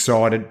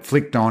 excited,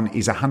 flicked on,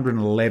 is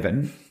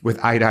 111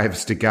 with 8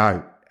 overs to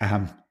go.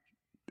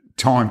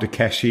 Time to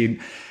cash in.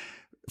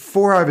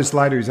 4 overs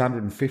later, he's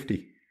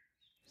 150.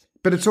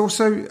 But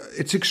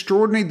it's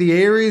extraordinary the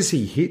areas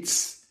he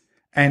hits,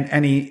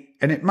 and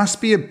it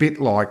must be a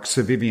bit like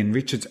Sir Vivian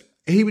Richards.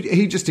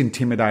 He just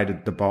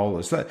intimidated the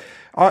bowlers.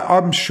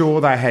 I'm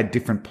sure they had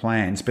different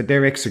plans, but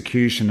their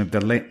execution of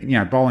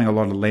bowling a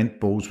lot of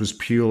length balls was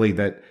purely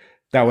that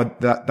they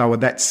were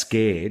that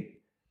scared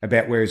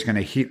about where he's going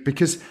to hit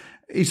because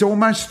he's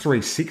almost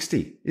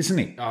 360, isn't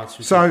he? Oh, it's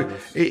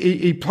ridiculous. So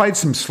he played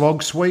some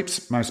slog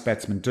sweeps. Most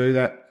batsmen do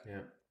that.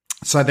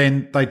 So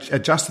then they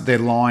adjusted their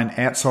line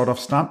outside off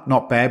stump.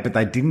 Not bad, but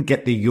they didn't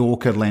get the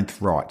Yorker length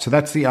right. So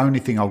that's the only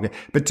thing I'll get.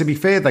 But to be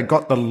fair, they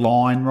got the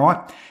line right.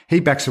 He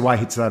backs away,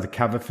 hits it over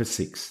cover for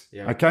 6.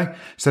 Yeah. Okay?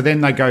 So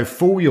then they go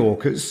full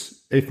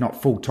Yorkers, if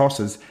not full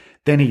tosses.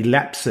 Then he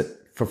laps it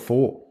for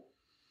 4.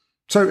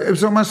 So it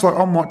was almost like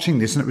I'm watching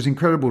this and it was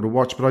incredible to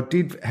watch, but I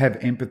did have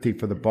empathy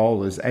for the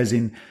bowlers, as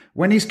in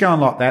when he's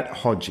going like that,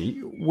 Hodgie,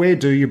 where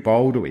do you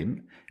bowl to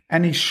him?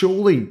 And he's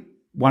surely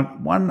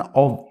one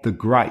of the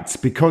greats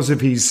because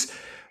of his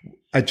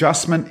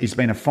adjustment. He's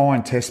been a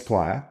fine test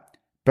player,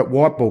 but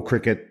white ball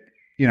cricket,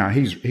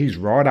 he's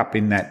right up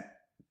in that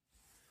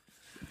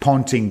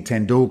Ponting,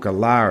 Tendulkar,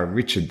 Lara,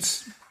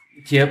 Richards.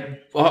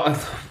 Yep,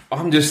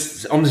 I'm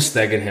just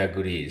staggered how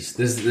good he is.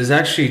 There's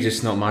actually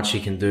just not much he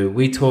can do.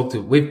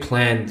 We've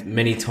planned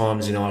many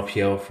times in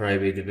IPL for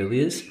AB de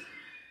Villiers,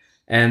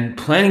 and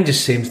planning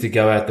just seems to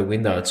go out the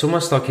window. It's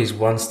almost like he's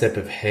one step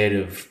ahead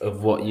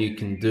of what you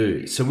can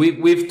do. So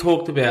we've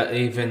talked about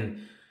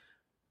even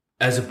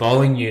as a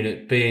bowling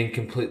unit being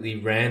completely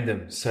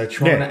random. So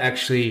trying to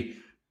actually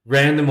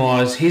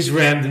randomise his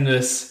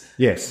randomness.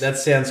 Yes, that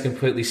sounds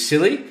completely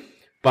silly,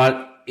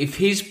 but if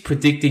he's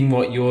predicting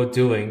what you're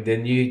doing,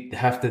 then you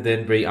have to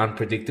then be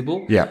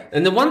unpredictable. Yeah.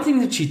 And the one thing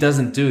that she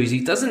doesn't do is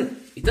he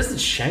doesn't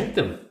shank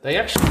them. They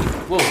actually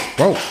we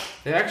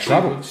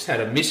just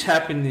had a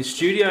mishap in the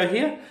studio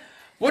here.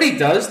 What he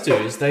does do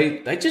is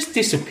they just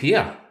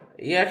disappear.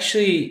 He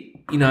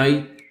actually,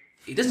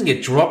 he doesn't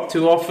get dropped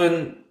too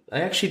often.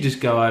 They actually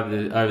just go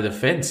over the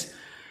fence.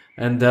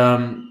 And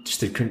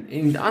just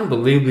an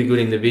unbelievably good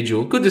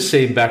individual. Good to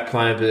see him back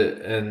playing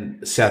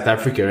in South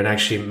Africa and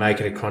actually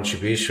making a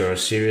contribution, or a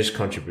serious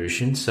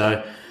contribution.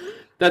 So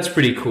that's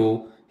pretty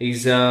cool.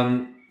 He's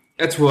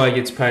that's why he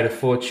gets paid a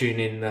fortune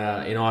in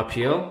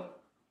IPL.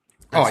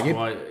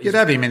 You'd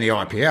have him in the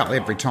IPL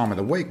every time of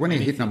the week when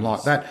he's hitting them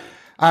like that.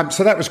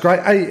 So that was great.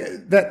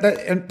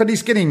 But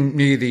he's getting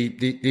near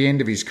the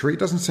end of his career. He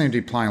doesn't seem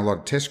to be playing a lot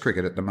of Test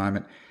cricket at the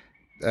moment.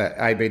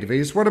 AB de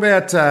Villiers. What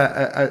about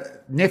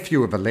a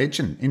nephew of a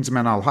legend,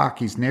 Inzamam Ul-Haq?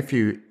 His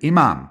nephew,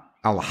 Imam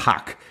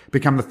Ul-Haq,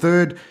 become the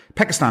third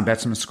Pakistan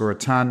batsman to score a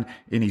ton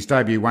in his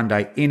debut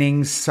one-day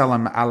innings.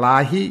 Salam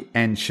Alahi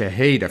and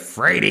Shahid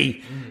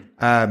Afridi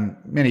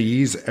many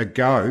years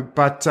ago.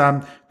 But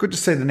good to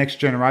see the next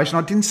generation.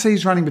 I didn't see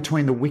he's running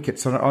between the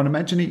wickets. I'd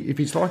imagine if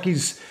he's like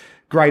his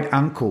great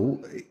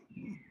uncle,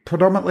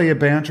 predominantly a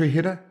boundary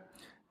hitter.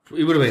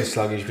 He would have been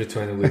sluggish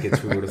between the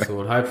wickets, we would have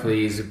thought.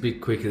 Hopefully he's a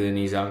bit quicker than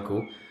his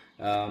uncle.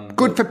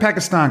 Good for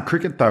Pakistan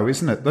cricket, though,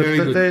 isn't it? Very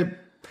good.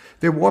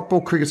 Their white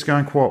ball cricket's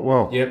going quite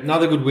well. Yep,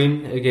 another good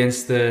win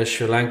against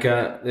Sri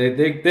Lanka.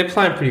 They're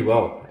playing pretty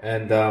well,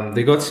 and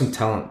they got some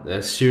talent.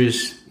 They're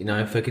serious,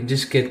 if they can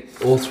just get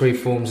all three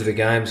forms of the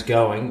games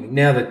going.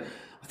 Now that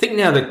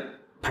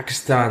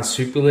Pakistan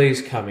Super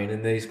League's come in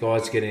and these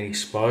guys getting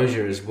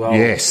exposure as well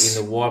in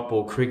the white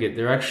ball cricket,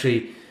 they're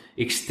actually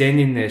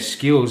extending their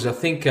skills. I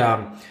think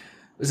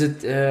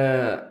wasn't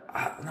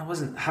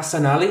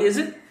Hassan Ali, is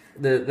it?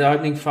 The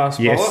opening fast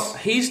bowler?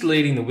 He's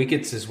leading the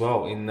wickets as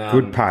well in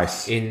good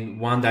pace in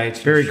one day.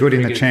 Very good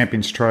in the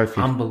Champions Trophy.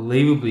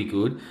 Unbelievably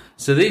good.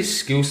 So these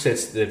skill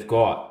sets that they've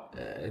got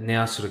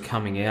now sort of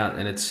coming out,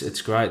 and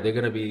it's great. They're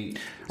going to be.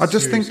 I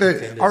just think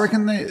I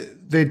reckon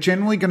they're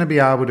generally going to be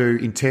able to,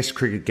 in Test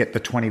cricket, get the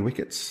 20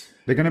 wickets.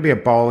 They're going to be a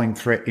bowling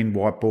threat in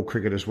white ball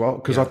cricket as well,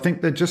 because I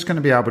think they're just going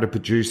to be able to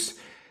produce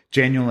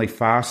genuinely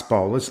fast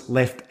bowlers,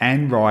 left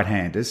and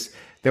right-handers.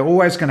 They're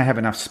always going to have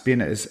enough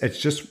spinners. It's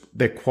just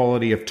their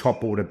quality of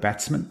top-order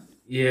batsmen.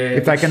 Yeah.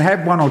 If they can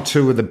have one or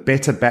two of the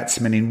better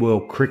batsmen in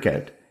world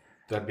cricket,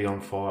 they'd be on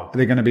fire.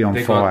 They're going to be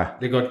on fire.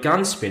 They've got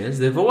gun spinners.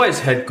 They've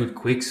always had good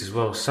quicks as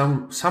well.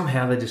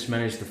 Somehow they just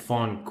managed to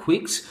find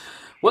quicks.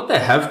 What they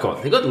have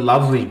got, they've got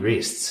lovely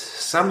wrists.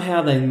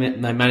 Somehow they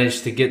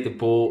managed to get the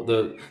ball,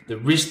 the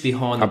wrist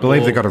behind the ball. I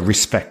believe they've got a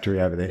wrist factory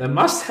over there. They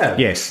must have.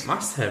 Yes.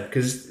 Must have,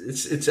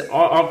 because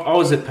I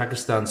was at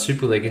Pakistan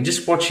Super League and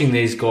just watching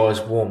these guys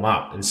warm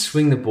up and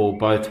swing the ball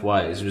both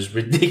ways was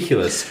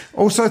ridiculous.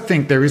 Also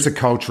think there is a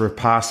culture of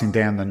passing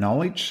down the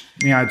knowledge.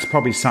 It's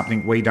probably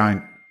something we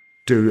don't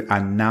do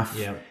enough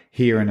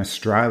here in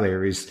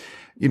Australia is,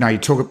 you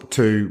talk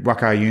to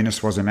Waqar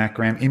Younis, Wasim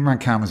Akram, Imran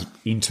Khan was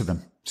into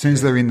them. As soon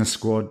as they're in the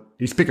squad,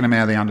 he's picking them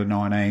out of the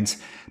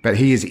under-19s, but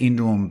he is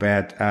into them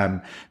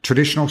about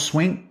traditional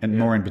swing and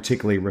more in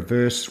particularly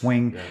reverse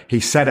swing. Yeah.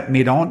 He sat at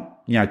mid-on,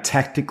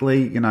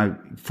 tactically,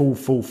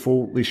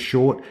 full this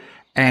short.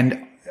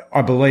 And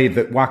I believe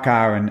that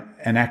Waqar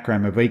and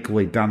Akram have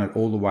equally done it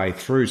all the way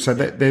through. So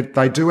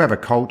they do have a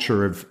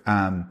culture of,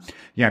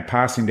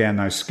 passing down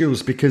those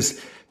skills,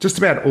 because just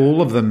about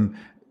all of them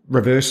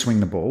reverse swing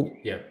the ball.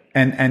 Yeah.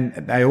 And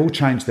they all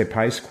change their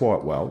pace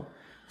quite well.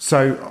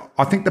 So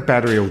I think the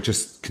battery will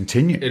just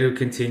continue. It'll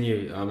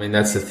continue. I mean,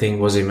 that's the thing.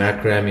 Wasim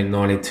Akram in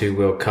 '92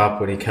 World Cup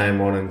when he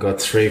came on and got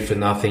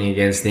 3-0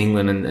 against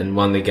England and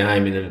won the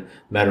game in a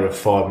matter of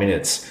 5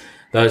 minutes.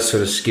 Those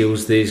sort of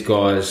skills these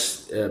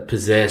guys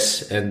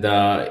possess. And,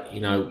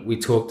 we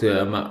talked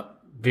to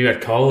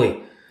Virat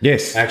Kohli.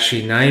 Yes.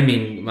 Actually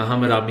naming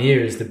Muhammad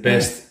Amir as the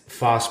best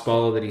fast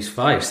bowler that he's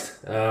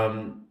faced.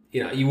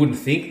 You wouldn't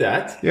think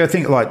that. Yeah, I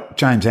think like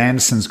James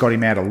Anderson's got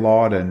him out a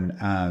lot,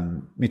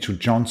 and Mitchell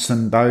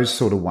Johnson, those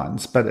sort of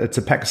ones. But it's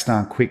a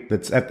Pakistan quick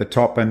that's at the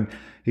top, and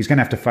he's going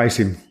to have to face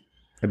him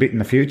a bit in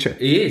the future.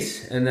 He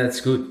is, and that's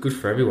good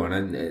for everyone.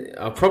 And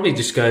it probably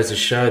just goes to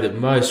show that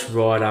most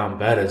right-arm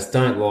batters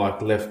don't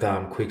like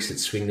left-arm quicks that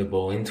swing the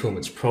ball into them.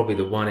 It's probably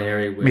the one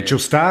area where... Mitchell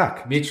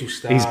Stark.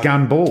 His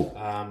gun ball.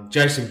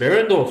 Jason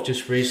Behrendorff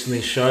just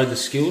recently showed the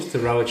skills to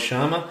Rohit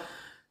Sharma.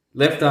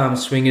 Left-arm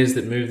swingers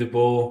that move the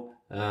ball.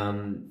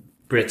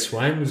 Brett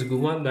Swain was a good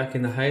one back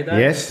in the heyday.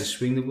 Yes. To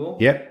swing the ball.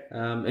 Yep.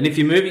 And if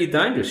you move it, you're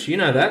dangerous. You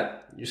know that.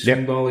 You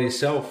swing bowler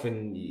yourself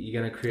and you're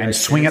going to create... And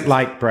swing it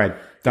late, Brad.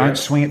 Don't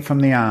swing it from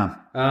the arm.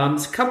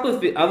 There's a couple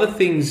of other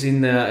things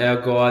in our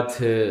guide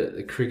to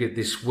the cricket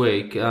this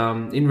week.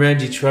 In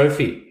Ranji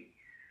Trophy,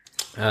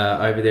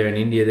 over there in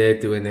India, they're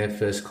doing their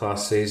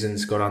first-class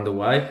seasons, got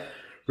underway.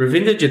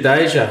 Ravindra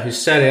Jadeja, who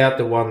sat out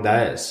the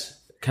one-dayers,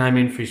 came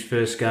in for his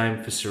first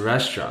game for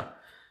Saurashtra.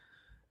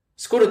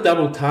 Scored a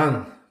double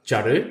ton,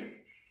 Jadu.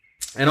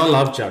 And I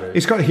love Jadu.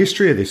 He's got a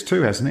history of this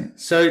too, hasn't he?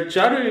 So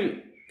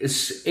Jadu...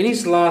 in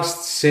his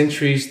last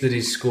centuries that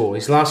he's scored,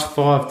 his last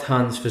 5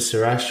 tons for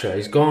Saurashtra,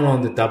 he's gone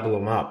on to double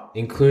them up,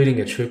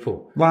 including a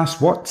triple. Last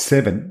what?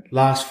 7?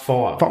 Last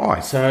 5.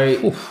 5.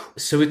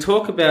 So we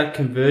talk about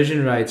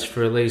conversion rates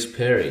for Elise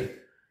Perry.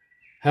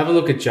 Have a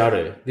look at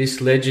Jadu, this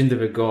legend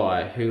of a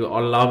guy who I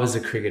love as a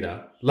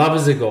cricketer, love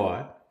as a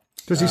guy.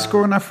 Does he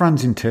score enough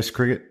runs in Test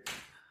cricket?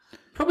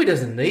 Probably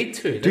doesn't need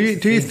to. Do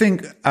you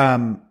think...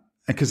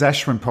 because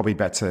Ashwin probably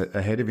bats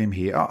ahead of him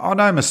here. I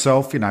know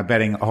myself,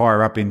 batting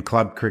higher up in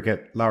club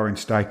cricket, lower in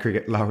state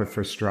cricket, lower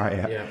for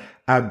Australia.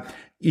 Yeah.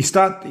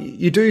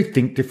 You do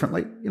think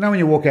differently. When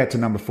you walk out to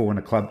number 4 in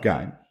a club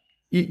game,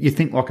 you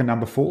think like a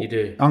number 4. You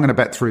do. I'm going to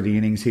bat through the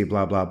innings here,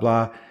 blah, blah,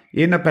 blah.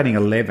 You end up batting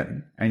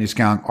 11 and you're just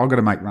going, I've got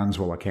to make runs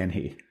while I can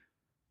here.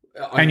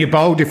 And you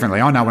bowl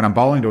differently. I know when I'm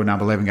bowling to a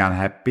number 11 going,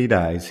 happy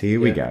days,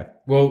 here we go.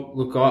 Well,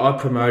 look, I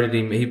promoted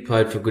him. He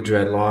played for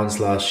Gujarat Lions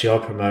last year. I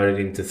promoted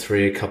him to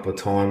 3 a couple of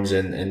times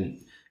and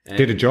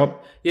did a job.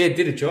 Yeah,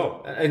 did a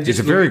job. And he's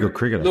a very good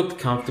cricketer. Looked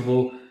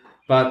comfortable,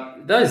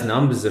 but those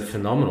numbers are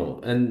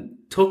phenomenal. And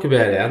talk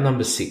about our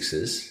number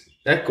 6s.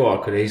 That guy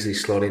could easily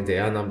slot into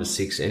our number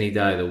 6 any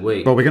day of the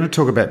week. Well, we're going to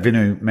talk about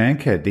Vinoo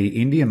Mankad,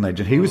 the Indian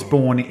legend. He was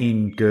born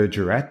in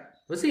Gujarat.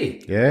 Was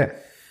he? Yeah.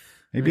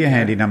 He'd be a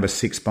handy number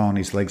 6 bowling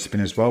his leg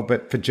spin as well.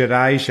 But for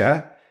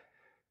Jadeja,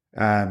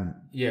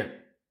 yeah.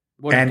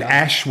 And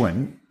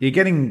Ashwin, you're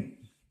getting,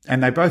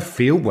 and they both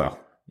field well.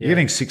 You're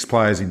getting 6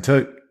 players in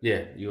 2.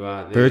 Yeah, you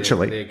are.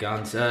 Virtually. They're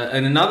guns.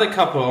 And another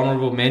couple of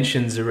honourable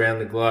mentions around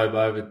the globe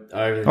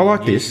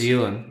over New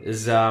Zealand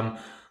is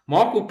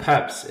Michael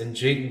Papps and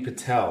Jeetan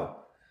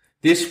Patel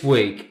this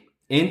week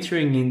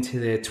entering into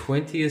their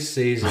 20th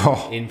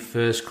season in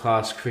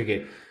first-class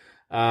cricket.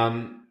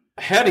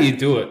 How do you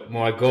do it,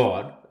 my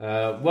God?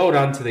 Well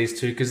done to these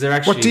two because they're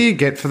actually... What do you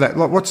get for that?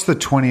 Like, what's the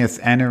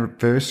 20th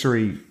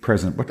anniversary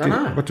present?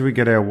 What do we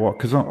get our what?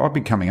 Because I'll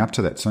be coming up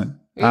to that soon.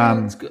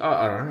 Yeah,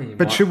 I don't know.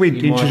 But should we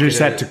introduce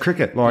that to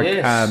cricket? Like,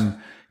 yes.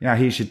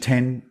 Here's your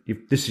 10...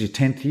 This is your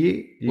 10th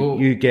year.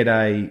 You get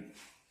a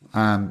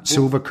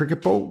silver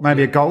cricket ball,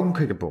 maybe a golden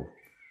cricket ball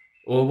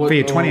for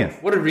your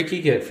 20th. What did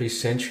Ricky get for his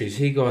centuries?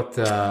 He got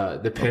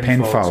the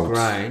Penfolds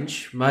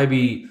Grange.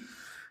 Maybe...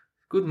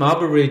 Good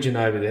Marlborough region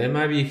over there.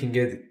 Maybe you can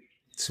get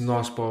some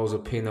nice bottles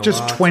of Pinot.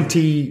 Just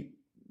 20...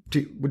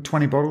 Would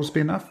 20 bottles be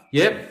enough?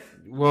 Yep.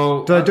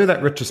 Well... Do they do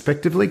that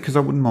retrospectively? Because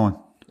I wouldn't mind.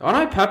 I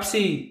know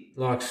Papsy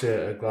likes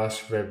a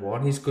glass of red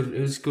wine. He was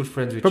good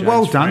friends with But James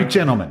well done, Franklin.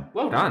 Gentlemen.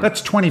 Well done.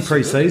 That's 20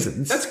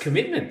 pre-seasons. That's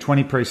commitment.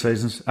 20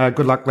 pre-seasons.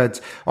 Good luck, lads.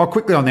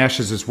 Quickly on the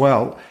Ashes as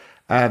well.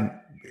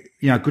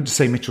 Good to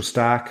see Mitchell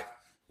Stark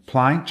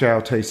playing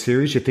JLT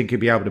series. You think he'll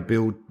be able to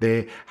build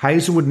there.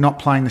 Hazelwood not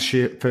playing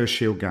the first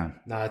Shield game.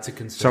 No, it's a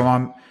concern. So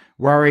I'm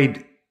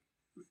worried,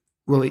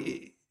 will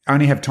he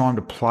only have time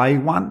to play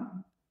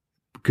one?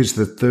 Because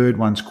the third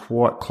one's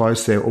quite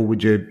close there. Or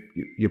would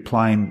you're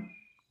playing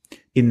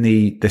in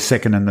the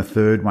second and the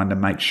third one to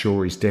make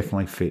sure he's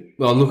definitely fit?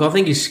 Well, look, I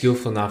think he's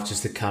skillful enough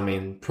just to come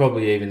in,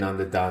 probably even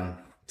underdone,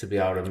 to be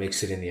able to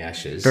mix it in the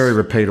Ashes. Very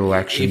repeatable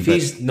action. If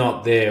he's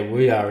not there,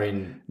 we are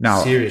in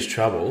serious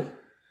trouble.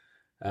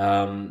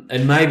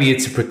 And maybe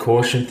it's a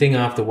precaution thing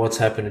after what's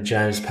happened to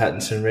James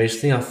Pattinson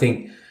recently. I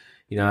think,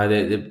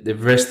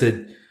 they've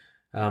rested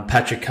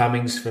Patrick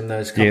Cummings from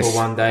those couple of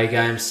one-day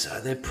games.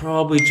 So they're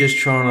probably just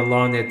trying to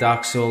line their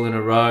ducks all in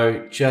a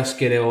row, just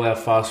get all our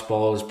fast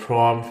bowlers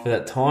primed for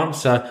that time.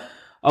 So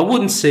I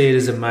wouldn't see it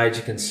as a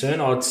major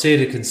concern. I'd see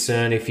it a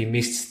concern if he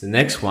missed the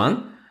next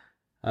one.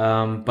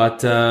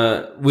 But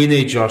we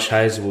need Josh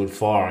Hazelwood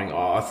firing.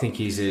 I think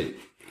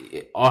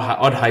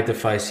I'd hate to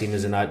face him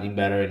as an opening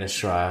batter in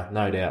Australia,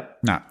 no doubt.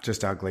 No,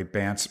 just ugly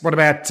bounce. What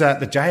about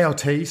the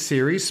JLT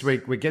series? We're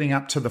getting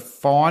up to the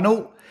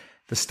final.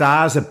 The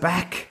Stars are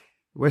back.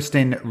 West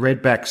End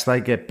Redbacks, they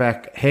get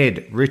back.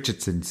 Head,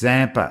 Richardson,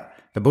 Zampa.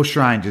 The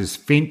Bushrangers,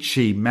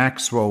 Finchy,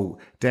 Maxwell,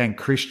 Dan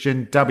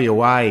Christian.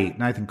 WA,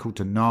 Nathan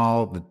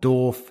Coulter-Nile, the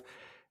Dorf,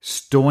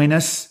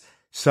 Stoinis.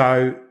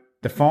 So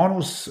the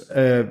finals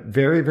are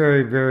very,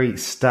 very, very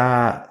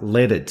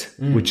star-ledded,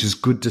 which is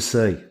good to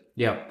see.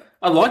 Yeah.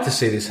 I'd like to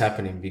see this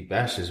happen in Big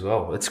Bash as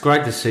well. It's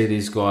great to see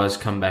these guys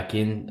come back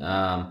in.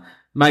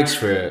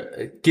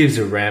 it gives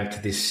a ramp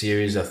to this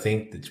series, I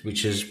think,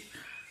 which has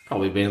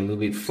probably been a little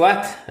bit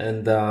flat,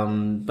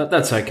 and but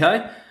that's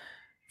okay.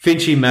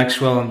 Finchy,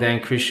 Maxwell, and Dan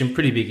Christian,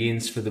 pretty big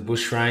ins for the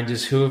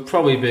Bushrangers, who have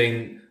probably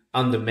been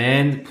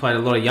undermanned, played a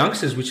lot of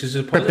youngsters, which is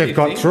a positive But they've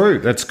got thing. through.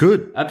 That's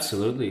good.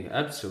 Absolutely.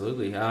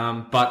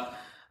 But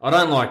I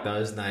don't like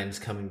those names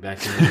coming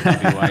back in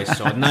the WA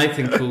side.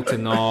 Nathan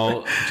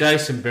Coulter-Nile,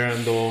 Jason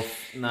Berendorf,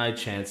 no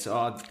chance.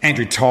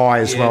 Andrew Ty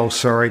as well,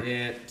 sorry.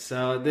 Yeah,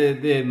 so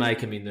they're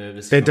making me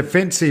nervous. They're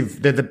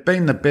defensive. They've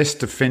been the best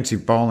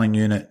defensive bowling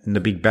unit in the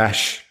Big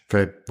Bash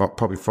for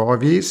probably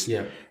 5 years.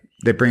 Yeah.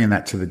 They're bringing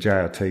that to the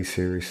JLT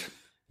series.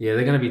 Yeah,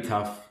 they're going to be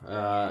tough.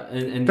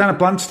 And Down at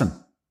Blunston.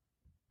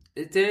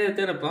 They're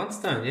down at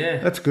Blunston, yeah.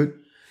 That's good.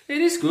 It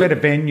is good. Better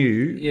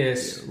venue.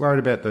 Yes. Worried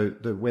about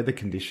the weather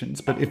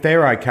conditions. But if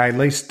they're okay, at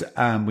least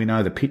we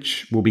know the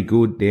pitch will be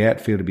good. The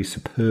outfield will be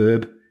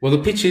superb. Well,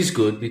 the pitch is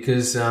good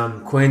because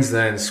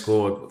Queensland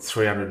scored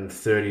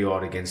 330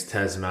 odd against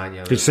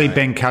Tasmania. Did you see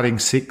Ben cutting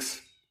 6?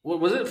 What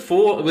was it?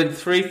 It went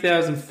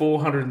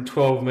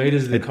 3,412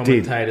 metres, the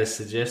commentator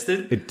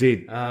suggested. It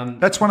did.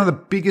 That's one of the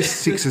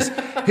biggest sixes.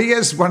 He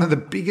has one of the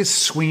biggest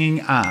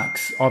swinging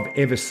arcs I've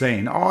ever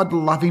seen. I'd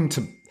love him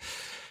to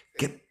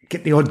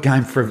get the odd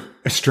game for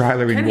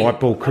Australia in white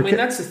ball cricket. I mean,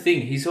 that's the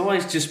thing. He's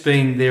always just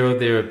been there or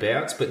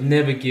thereabouts, but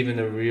never given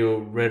a real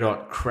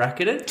red-hot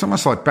crack at it. It's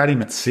almost like bat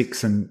him at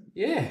 6 and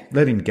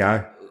let him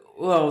go.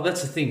 Well,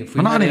 that's the thing. If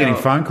we're not only getting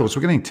phone calls,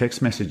 we're getting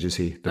text messages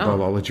here, the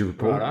Bowlology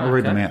report. Right, I'll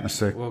read them out in a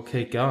sec. We'll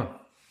keep going.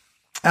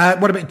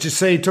 What about, did you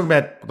see, talking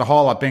about the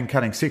highlight, Ben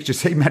cutting 6, did you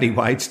see Matty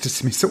Wade's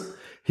dismissal?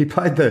 He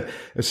played a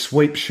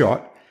sweep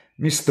shot,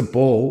 missed the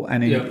ball,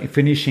 and in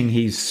finishing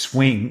his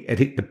swing, it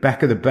hit the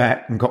back of the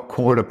bat and got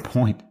caught a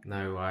point.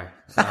 No way.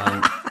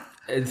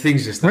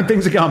 Things just when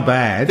things are going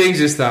bad. Things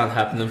just aren't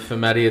happening for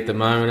Matty at the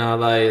moment, are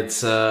they?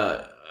 It's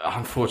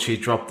unfortunately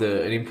dropped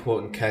an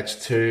important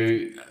catch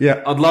too.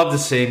 Yeah. I'd love to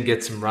see him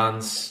get some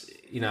runs.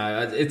 You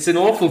know, it's an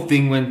awful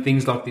thing when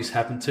things like this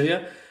happen to you.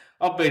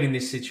 I've been in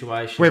this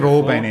situation. We've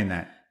all been in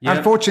that. Yeah.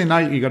 Unfortunately, no,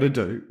 you got to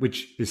do,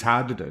 which is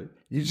hard to do.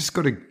 You just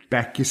got to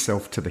back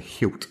yourself to the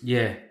hilt.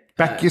 Yeah.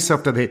 Back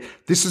yourself to the hilt.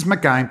 This is my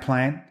game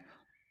plan.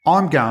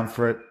 I'm going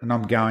for it, and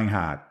I'm going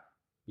hard.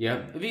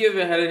 Yeah. Have you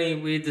ever had any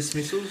weird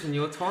dismissals in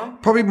your time?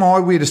 Probably my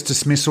weirdest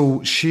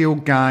dismissal,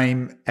 Shield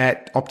game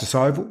at Optus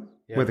Oval,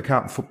 where the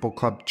Carlton Football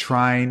Club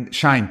trained.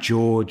 Shane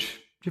George.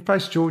 Did you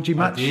face Georgie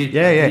much? I did.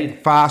 Yeah.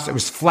 Fast. It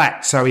was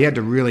flat, so he had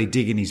to really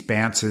dig in his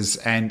bounces.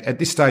 And at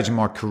this stage in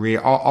my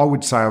career, I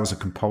would say I was a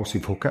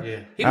compulsive hooker.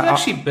 Yeah. He was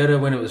actually better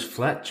when it was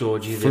flat,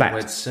 Georgie, than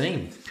when it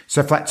seemed.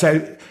 So flat.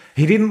 So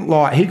he didn't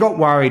he got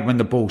worried when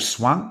the ball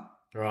swung.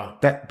 Right.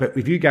 But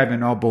if you gave him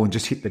an odd ball and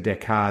just hit the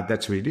deck hard,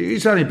 that's what he did.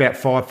 He's only about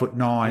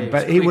 5'9",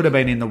 but he would have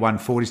been in the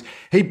 140s.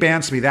 He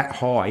bounced me that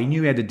high. He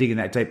knew how to dig in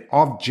that deep.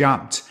 I've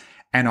jumped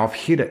and I've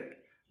hit it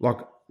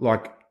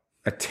like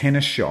a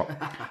tennis shot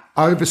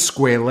over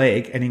square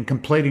leg, and in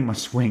completing my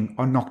swing,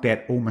 I knocked out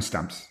all my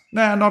stumps.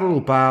 No, not a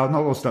little bail, not a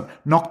little stump.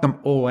 Knocked them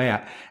all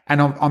out.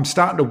 And I'm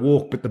starting to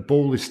walk, but the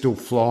ball is still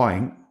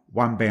flying.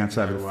 One bounce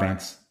over the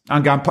fence.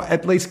 I'm going,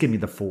 at least give me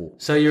the 4.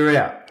 So you're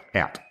out.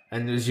 Out.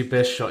 And it was your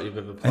best shot you've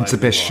ever played. And it's the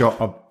best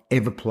shot I've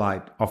ever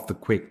played off the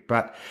quick.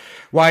 But,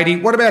 Wadey,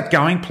 what about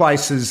going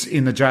places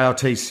in the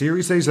JLT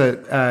series? These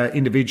are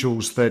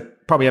individuals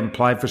that probably haven't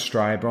played for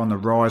Australia, but on the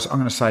rise. I'm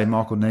going to say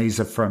Michael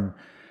Neeser from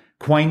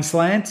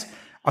Queensland.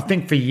 I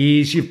think for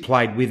years you've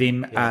played with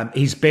him.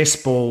 His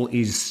best ball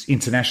is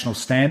international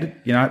standard.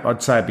 You know,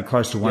 I'd say it'd be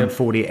close to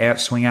 140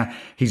 outswinger.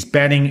 His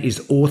batting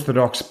is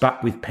orthodox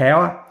but with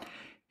power.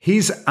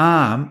 His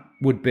arm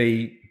would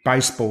be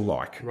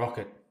baseball-like.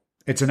 Rocket.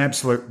 It's an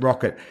absolute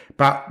rocket.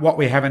 But what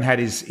we haven't had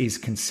is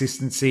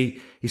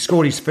consistency. He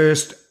scored his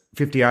first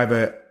 50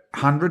 over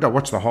 100. I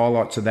watched the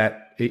highlights of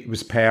that. It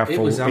was powerful. It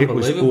was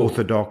unbelievable.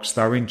 orthodox.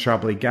 They were in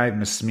trouble. He gave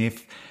him a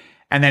Smith.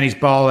 And then his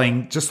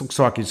bowling just looks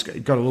like he's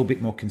got a little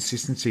bit more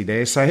consistency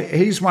there. So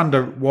he's one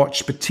to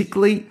watch,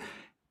 particularly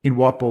in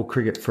white ball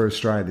cricket for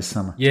Australia this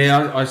summer.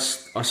 Yeah, I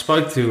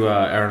spoke to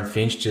Aaron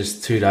Finch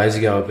just 2 days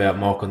ago about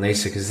Michael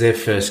Neeser because their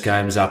first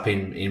game's up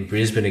in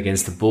Brisbane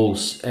against the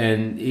Bulls,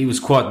 and he was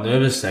quite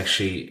nervous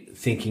actually,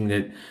 thinking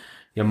that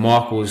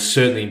Michael has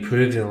certainly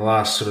improved in the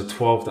last sort of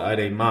 12 to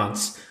 18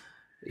 months,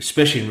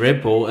 especially in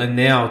red ball, and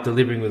now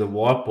delivering with a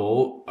white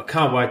ball. I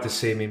can't wait to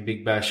see him in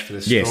Big Bash for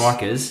the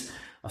strikers. Yes.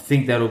 I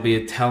think that'll be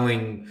a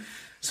telling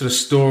sort of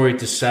story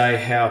to say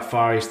how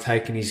far he's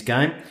taken his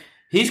game.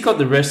 He's got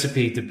the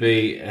recipe to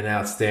be an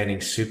outstanding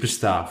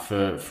superstar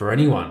for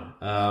anyone.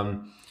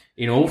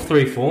 In all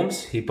 3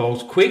 forms, he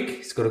bowls quick.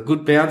 He's got a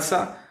good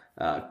bouncer,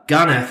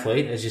 gun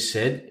athlete, as you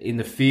said, in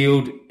the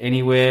field,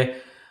 anywhere,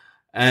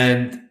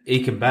 and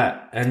he can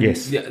bat. And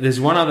there's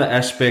one other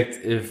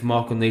aspect of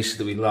Michael Neeser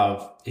that we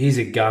love. He's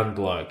a gun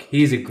bloke.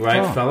 He's a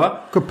great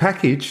fella. Good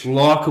package.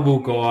 Likeable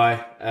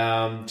guy.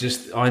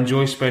 I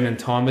enjoy spending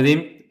time with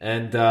him,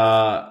 and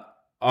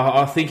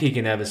I think he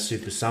can have a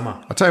super summer.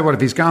 I'll tell you what,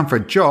 if he's going for a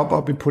job,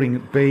 I'll be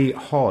putting B.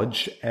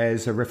 Hodge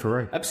as a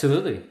referee.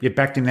 Absolutely. You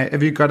backed him there.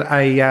 Have you got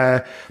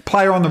a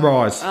player on the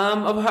rise?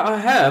 I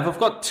have. I've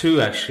got two,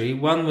 actually.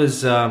 One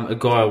was a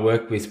guy I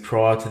worked with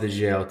prior to the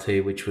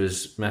GLT, which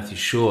was Matthew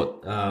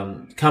Short.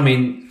 Come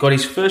in, got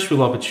his first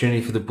real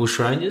opportunity for the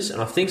Bushrangers,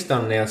 and I think he's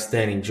done an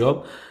outstanding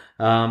job.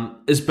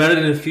 Has batted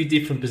in a few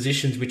different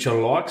positions, which I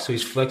like, so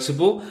he's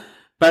flexible.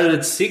 Batted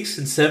at 6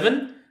 and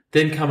 7.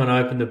 Then come and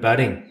open the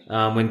batting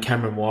when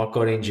Cameron White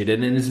got injured,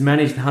 and has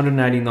managed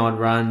 189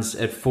 runs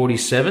at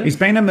 47. He's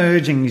been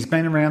emerging. He's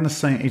been around the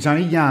scene. He's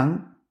only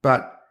young,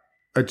 but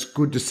it's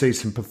good to see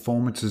some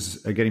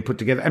performances are getting put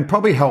together, and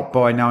probably helped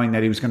by knowing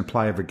that he was going to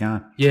play every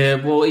game. Yeah,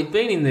 well, he'd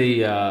been in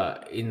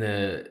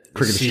the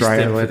Cricket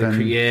Australia 11.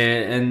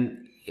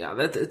 And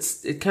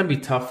it can be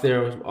tough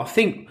there. I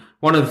think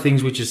one of the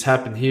things which has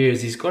happened here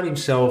is he's got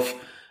himself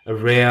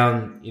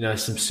around,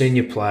 some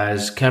senior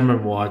players.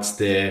 Cameron White's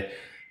there.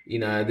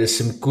 There's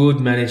some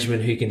good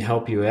management who can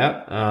help you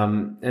out.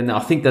 And I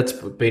think that's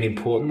been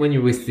important when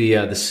you're with the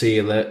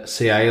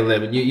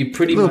CA11. You're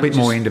pretty much a little bit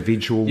more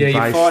individual. Yeah, based.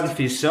 you're fighting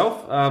for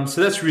yourself.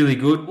 So that's really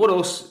good. What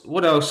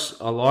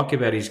else I like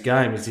about his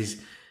game is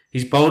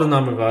he's bowled a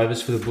number of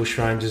overs for the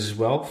Bushrangers as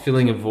well,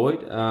 filling a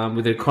void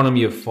with an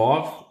economy of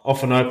 5,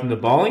 often open the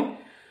bowling.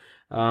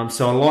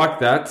 So I like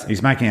that.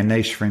 He's making a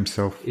niche for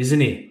himself. Isn't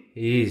he?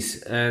 He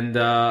is. And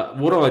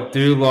what I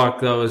do like,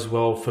 though, as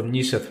well, from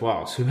New South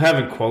Wales, who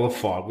haven't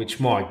qualified, which,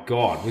 my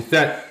God, with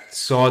that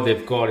side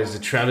they've got is a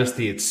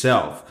travesty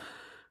itself.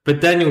 But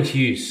Daniel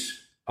Hughes,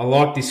 I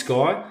like this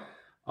guy.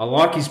 I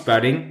like his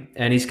batting,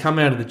 and he's come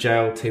out of the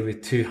JLT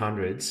with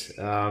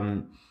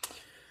 200s.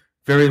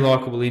 Very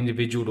likeable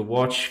individual to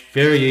watch.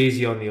 Very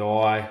easy on the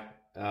eye.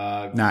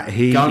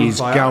 He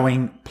is player.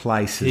 Going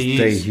places,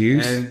 D.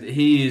 Hughes. And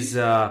he is...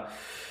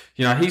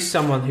 he's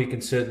someone who can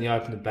certainly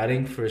open the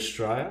batting for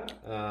Australia.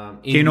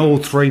 In all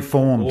three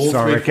forms,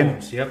 I reckon.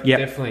 Forms. Yep,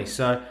 definitely.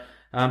 So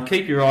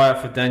keep your eye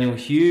out for Daniel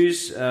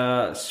Hughes,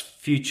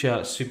 future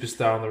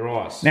superstar on the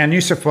rise. Now,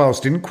 New South Wales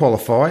didn't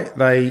qualify.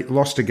 They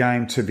lost a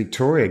game to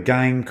Victoria, a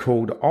game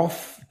called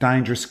Off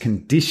Dangerous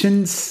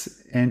Conditions.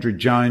 Andrew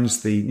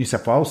Jones, the New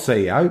South Wales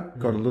CEO,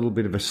 got a little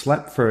bit of a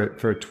slap for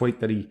a tweet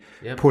that he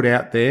put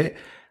out there.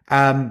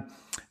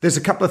 There's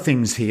a couple of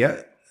things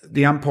here.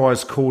 The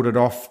umpires called it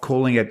off,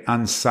 calling it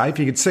unsafe.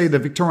 You could see the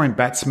Victorian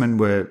batsmen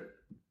were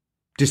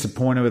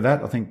disappointed with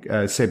that. I think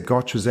Seb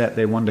Gotch was out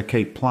there, wanted to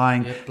keep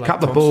playing. Yep, a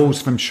couple of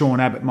balls from Sean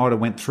Abbott might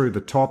have went through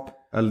the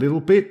top a little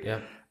bit.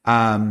 Yep.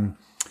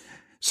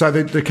 So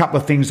the couple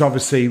of things,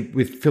 obviously,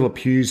 with Philip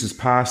Hughes'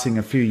 passing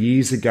a few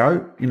years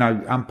ago,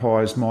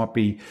 umpires might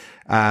be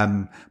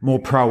more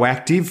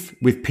proactive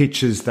with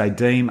pitches they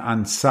deem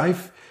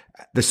unsafe.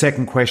 The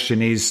second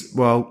question is,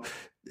 well,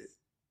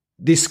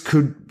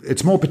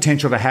 it's more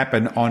potential to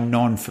happen on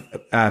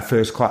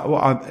non-first class.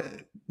 Well,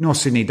 North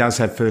Sydney does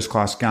have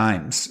first-class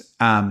games,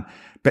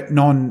 but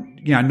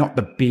not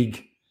the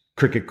big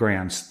cricket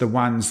grounds, the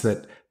ones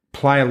that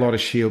play a lot of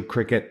shield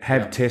cricket,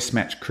 have test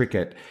match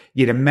cricket.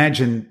 You'd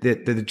imagine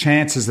that the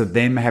chances of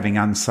them having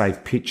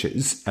unsafe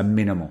pitches are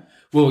minimal.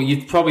 Well,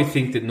 you'd probably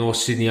think that North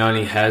Sydney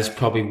only has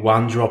probably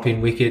one drop-in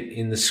wicket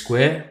in the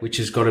square, which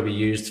has got to be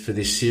used for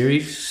this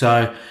series.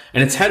 So,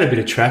 and it's had a bit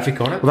of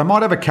traffic on it. Well, they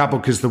might have a couple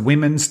because the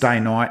women's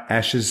day-night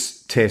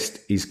Ashes test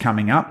is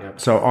coming up. Yep.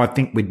 So I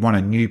think we'd want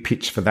a new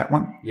pitch for that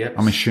one. Yep.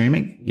 I'm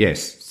assuming.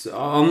 Yes. So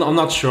I'm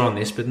not sure on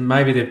this, but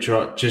maybe they've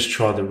just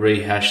tried to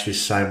rehash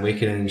this same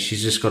wicket and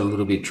she's just got a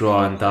little bit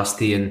dry and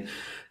dusty and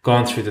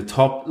gone through the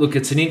top. Look,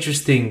 it's an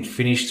interesting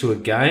finish to a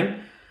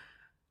game.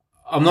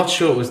 I'm not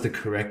sure it was the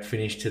correct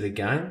finish to the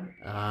game.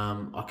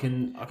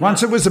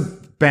 Once it was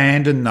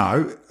abandoned,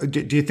 though,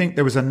 do you think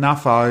there was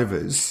enough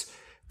overs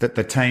that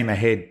the team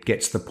ahead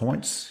gets the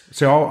points?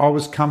 So I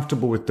was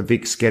comfortable with the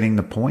Vicks getting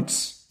the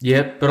points.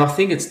 Yeah, but I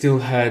think it still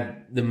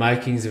had the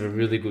makings of a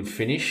really good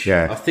finish.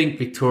 Yeah. I think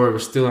Victoria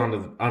was still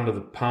under the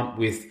pump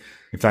with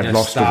if they'd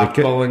lost Stark,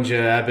 the wicket.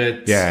 Bollinger,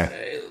 Abbott. Yeah.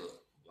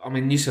 I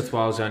mean, New South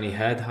Wales only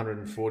had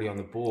 140 on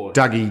the board.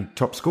 Dougie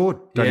top scored,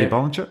 Dougie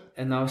Bollinger.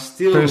 And they were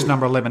still... First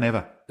number 11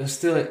 ever. They're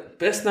still at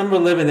best number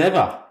 11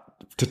 ever.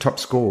 To top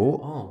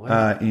score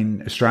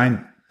in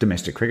Australian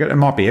domestic cricket. It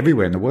might be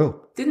everywhere in the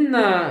world. Didn't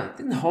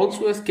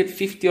Holdsworth get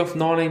 50 off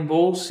 19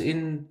 balls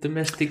in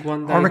domestic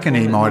one day? I reckon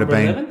he might have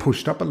been 11?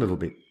 pushed up a little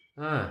bit.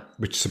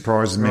 Which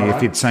surprises me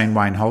if you'd seen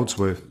Wayne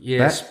Holdsworth.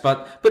 Yes,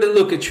 but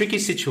look, a tricky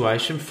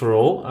situation for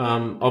all.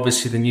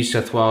 Obviously, the New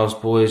South Wales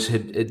boys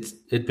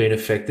had been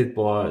affected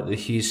by the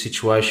Hughes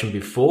situation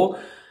before,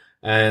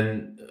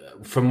 and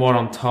from what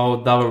I'm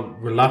told, they were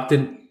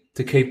reluctant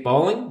to keep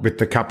bowling. With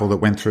the couple that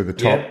went through the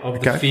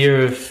top. The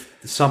fear of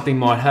something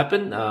might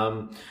happen.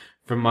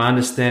 From my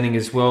understanding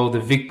as well, the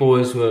Vic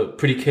boys were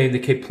pretty keen to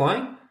keep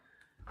playing.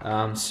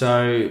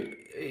 So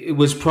it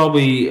was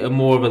probably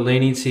more of a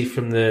leniency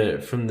from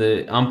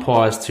the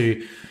umpires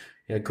to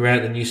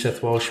grant the New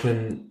South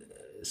Welshmen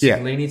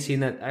some leniency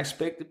in that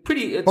aspect.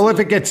 If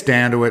it gets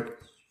down to it,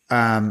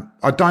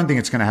 I don't think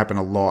it's going to happen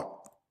a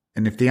lot.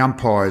 And if the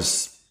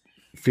umpires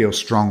feel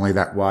strongly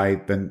that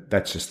way, then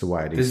that's just the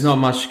way it is. There's not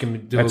much you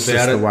can do That's about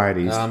just it. the way it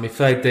is. If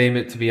they deem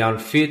it to be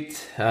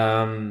unfit,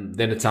 then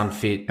it's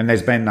unfit. And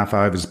there's been enough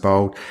overs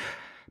bowled.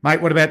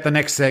 Mate, what about the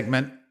next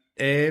segment?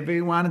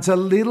 Everyone's a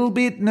little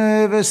bit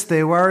nervous.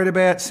 They're worried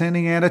about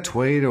sending out a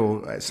tweet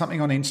or something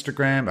on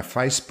Instagram, a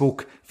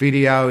Facebook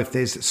video. If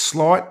there's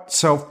slight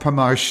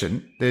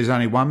self-promotion, there's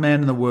only one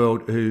man in the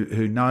world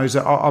who knows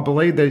it. I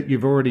believe that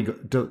you've already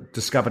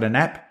discovered an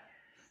app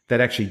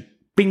that actually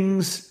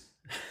bings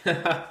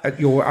at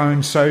your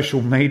own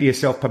social media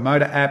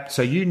self-promoter app,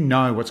 so you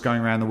know what's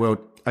going around the world.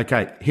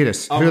 Okay, hit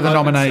us. Who are the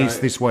nominees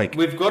this week?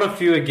 We've got a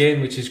few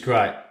again, which is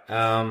great.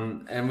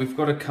 And we've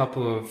got a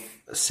couple of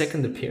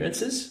second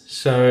appearances.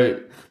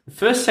 So the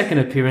first second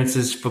appearance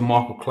is for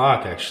Michael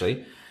Clark,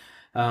 actually.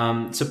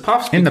 So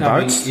Puff's in the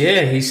boats.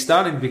 Yeah, he's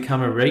starting to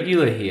become a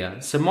regular here.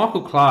 So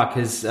Michael Clark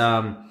has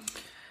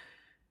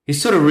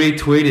he's sort of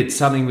retweeted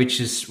something which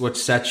is what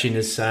Sachin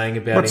is saying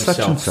about What's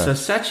himself. Sachin say?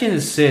 So Sachin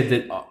has said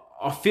that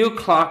I feel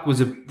Clark was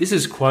this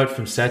is a quote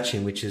from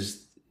Sachin, which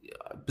is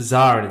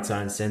bizarre in its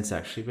own sense,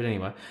 actually. But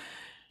anyway,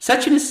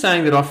 Sachin is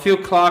saying that I feel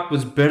Clark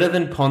was better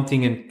than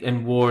Ponting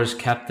and Waugh as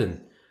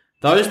captain.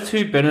 Those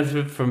two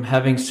benefit from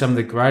having some of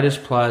the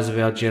greatest players of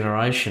our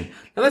generation.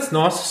 Now, that's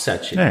nice of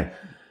Sachin. Yeah.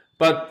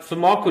 But for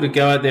Michael to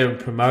go out there and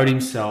promote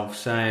himself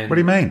saying... What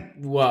do you mean?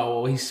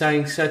 Well, he's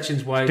saying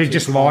Sachin's way Did he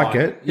just like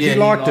it? If he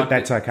liked it,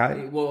 that's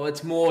okay. Well,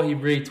 it's more he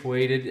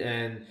retweeted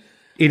and...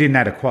 He didn't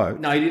add a quote.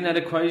 No, he didn't add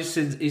a quote. He's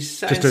saying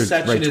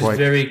Sachin is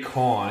very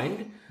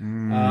kind.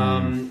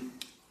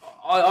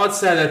 I'd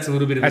say that's a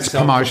little bit of That's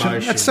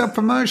self-promotion. That's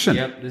self-promotion.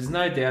 Yep, there's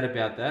no doubt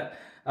about that.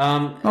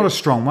 Not a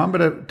strong one,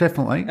 but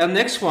definitely. Our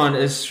next one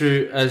is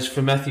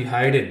for Matthew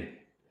Hayden,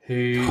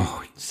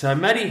 so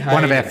Matty Hayden,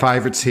 one of our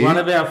favourites here. One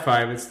of our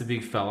favourites, the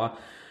big fella,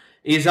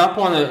 is up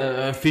on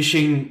a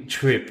fishing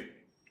trip,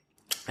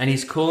 and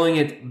he's calling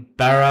it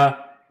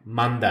Barra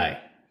Monday.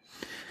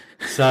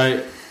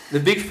 So the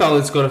big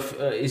fella's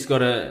he's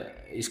caught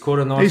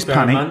a nice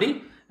Barra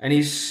Monday, and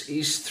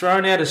he's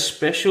thrown out a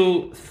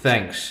special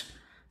thanks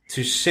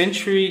to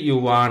Century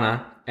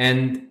Ioana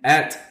and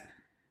at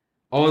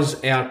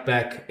Oz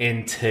Outback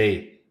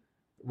NT.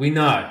 We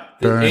know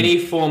that any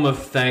form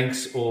of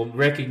thanks or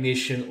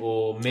recognition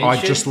or mention...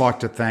 I'd just like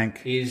to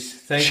thank you.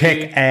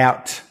 Check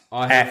out.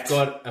 I have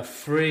got a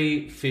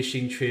free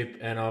fishing trip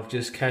and I've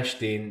just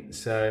cashed in.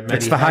 So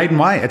it's the Hayden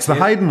way. It's the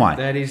Hayden way.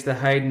 That is the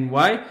Hayden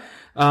way.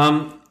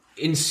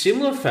 In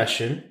similar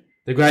fashion,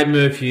 the great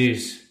Merv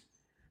Hughes.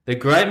 The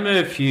great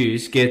Merv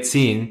Hughes gets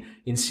in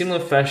similar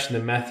fashion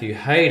to Matthew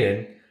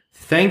Hayden,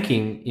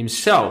 thanking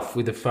himself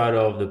with a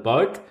photo of the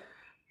boat,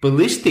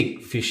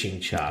 Ballistic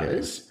Fishing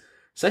Charters. Yes.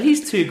 So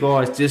he's two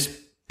guys just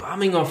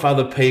bumming off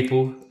other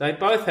people. They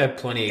both have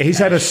plenty of He's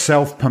cash. had a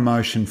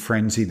self-promotion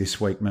frenzy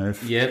this week,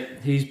 Merv.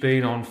 Yep, he's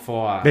been on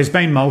fire. There's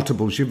been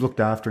multiples. You've looked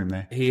after him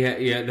there.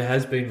 Yeah, there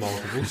has been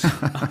multiples.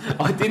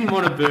 I didn't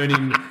want to burn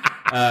him.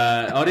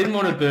 I didn't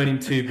want to burn him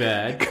too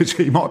bad because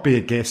he might be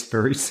a guest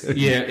very soon.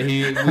 Yeah,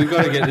 we've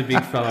got to get the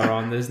big fella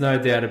on. There's no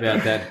doubt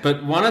about that.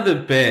 But one of the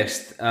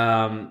best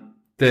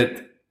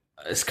that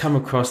has come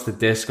across the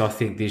desk, I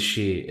think, this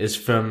year is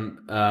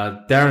from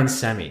Darren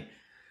Sammy.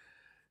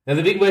 Now,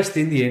 the big West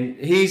Indian,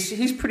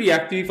 he's pretty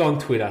active on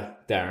Twitter,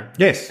 Darren.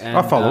 Yes, and,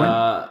 I follow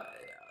him.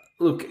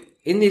 Look,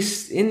 in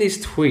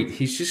this tweet,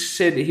 he's just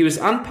said he was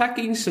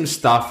unpacking some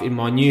stuff in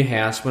my new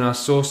house when I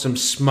saw some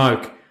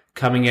smoke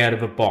coming out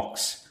of a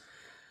box.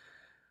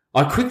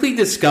 I quickly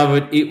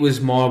discovered it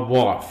was my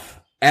wife,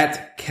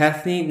 at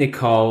Kathy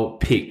Nicole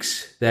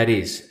Pics, that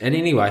is. And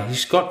anyway,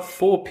 he's got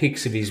 4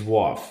 pics of his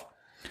wife.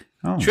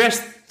 Oh.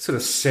 Dressed sort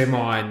of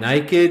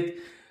semi-naked.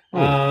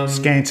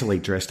 Scantily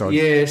dressed, I'd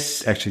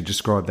actually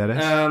describe that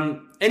as.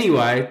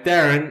 Anyway,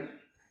 Darren,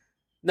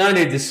 no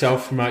need to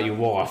self-promote your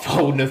wife,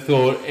 I wouldn't have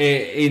thought,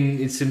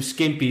 in some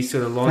skimpy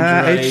sort of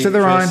lingerie each to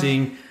their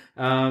dressing.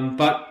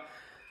 But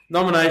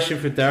nomination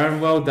for Darren,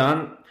 well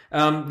done.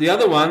 The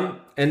other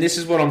one, and this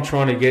is what I'm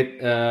trying to get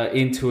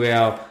into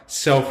our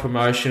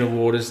self-promotion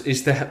award,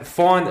 is to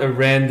find a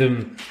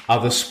random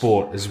other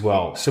sport as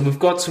well. So we've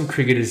got some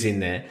cricketers in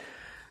there.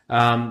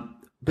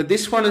 But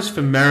this one is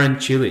for Marin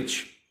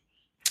Cilic.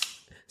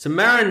 So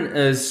Marin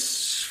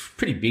is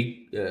pretty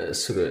big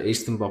sort of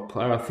Eastern Bloc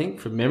player, I think,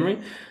 from memory.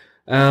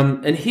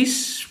 And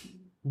he's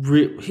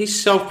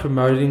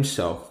self-promoted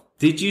himself.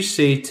 Did you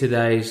see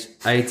today's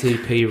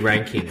ATP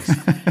rankings?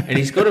 And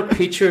he's got a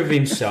picture of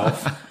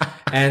himself,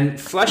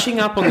 and flashing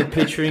up on the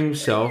picture of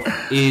himself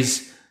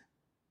is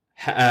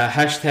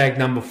hashtag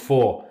number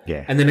 4.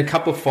 Yeah. And then a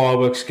couple of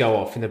fireworks go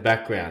off in the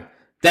background.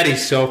 That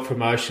is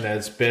self-promotion at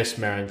its best,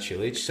 Marin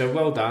Cilic. So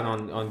well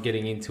done on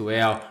getting into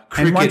our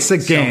cricket.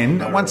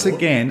 And once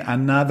again,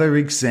 another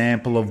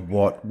example of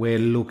what we're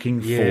looking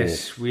for.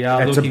 Yes, we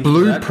are That's looking a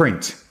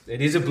blueprint. For that.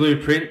 It is a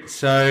blueprint.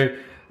 So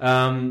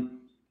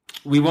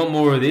we want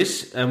more of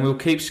this, and we'll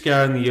keep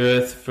scouring the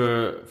earth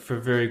for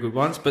very good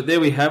ones. But there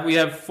we have. We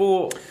have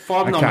 5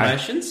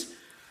 nominations.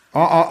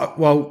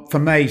 Well, for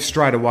me,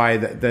 straight away,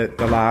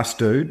 the last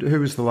dude. Who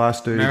was the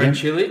last dude Marin again?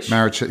 Cilic.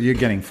 Marin Cilic. You're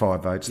getting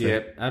 5 votes there.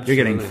 Yep, absolutely.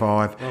 You're getting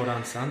 5. Well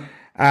done, son.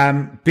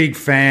 Big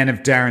fan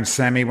of Darren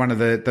Sammy, one of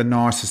the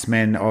nicest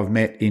men I've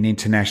met in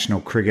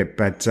international cricket,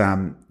 but,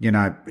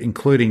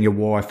 including your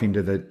wife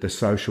into the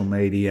social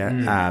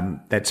media,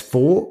 that's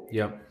 4.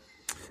 Yep.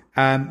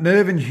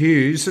 Mervyn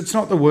Hughes, it's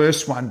not the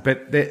worst one,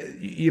 but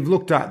you've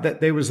looked at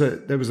that there was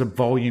a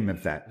volume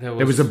of that.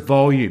 There was a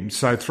volume.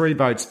 So 3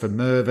 votes for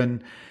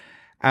Mervyn.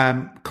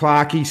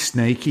 Clarkey,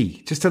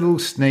 sneaky, just a little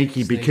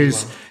sneaky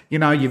because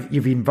one.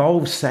 You've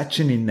involved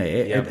Sachin in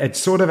there. Yep.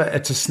 It's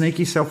it's a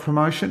sneaky self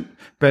promotion,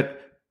 but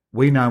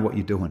we know what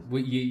you're doing.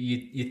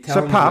 You tell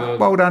so, Pup,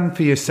 well done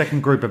for your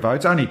second group of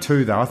votes. Only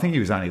 2 though. I think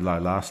he was only low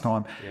last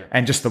time,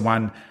 and just the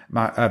 1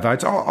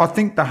 votes. I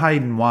think the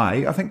Hayden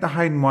Way. I think the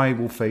Hayden Way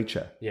will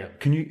feature. Yeah.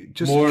 Can you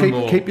just more.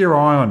 keep your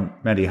eye on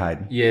Matty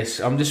Hayden? Yes,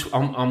 I'm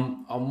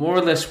more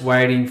or less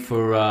waiting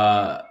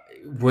for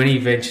when he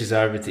ventures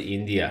over to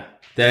India.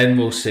 Then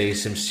we'll see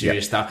some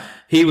serious stuff.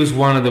 He was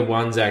one of the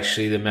ones,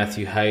 actually, the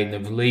Matthew Hayden,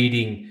 of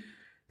leading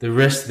the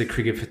rest of the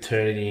cricket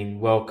fraternity in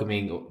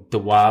welcoming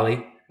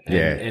Diwali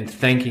and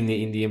thanking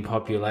the Indian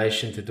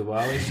population to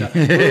Diwali. So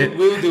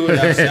we'll do it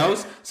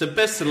ourselves. So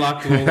best of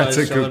luck to all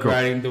those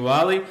celebrating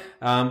Diwali.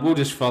 We'll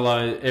just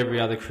follow every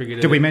other cricketer.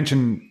 Did we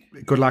mention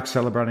good luck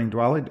celebrating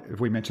Diwali?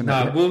 Have we mentioned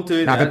that? No, we'll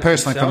do that. No, but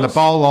personally, from the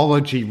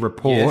Bowlology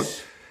report...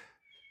 Yes.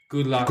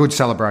 Good luck. Good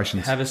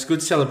celebrations. Have us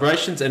good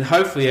celebrations, and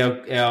hopefully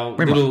our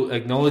little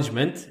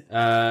acknowledgement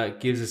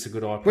gives us a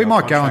good IPL. We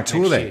might go on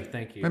tour there.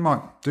 Thank you. We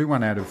might do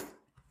one out of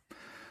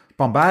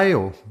Bombay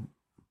or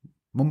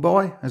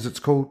Mumbai, as it's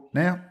called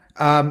now.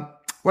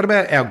 What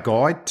about our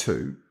guide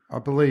to? I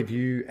believe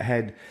you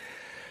had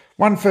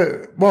one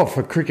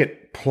for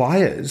cricket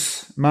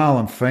players, male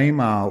and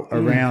female,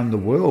 around the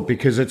world,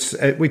 because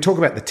we talk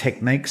about the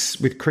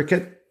techniques with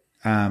cricket.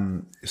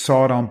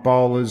 Side-on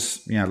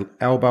bowlers,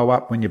 elbow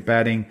up when you're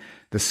batting,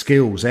 the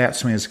skills,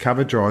 outswingers,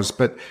 cover drives.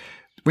 But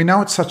we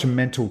know it's such a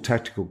mental,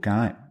 tactical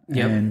game.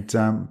 Yep. And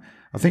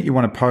I think you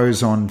want to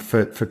pose on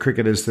for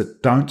cricketers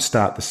that don't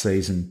start the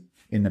season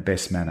in the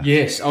best manner.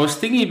 Yes, I was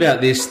thinking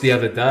about this the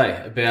other day,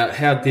 about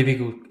how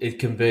difficult it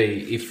can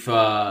be if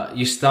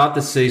you start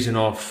the season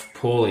off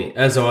poorly,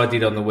 as I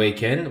did on the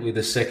weekend with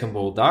a second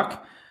ball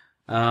duck.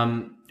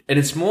 And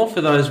it's more for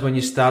those when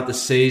you start the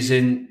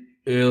season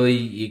early,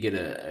 you get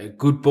a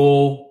good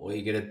ball, or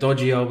you get a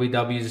dodgy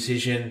LBW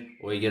decision,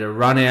 or you get a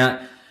run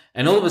out,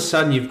 and all of a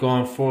sudden you've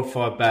gone 4 or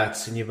 5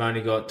 bats and you've only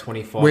got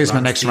 25 Where's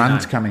runs. my next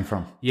runs coming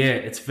from? Yeah,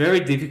 it's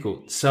very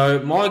difficult. So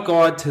my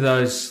guide to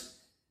those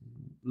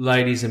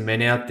ladies and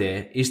men out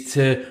there is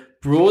to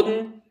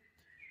broaden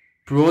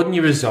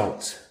your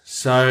results.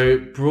 So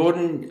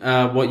broaden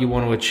what you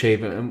want to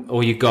achieve,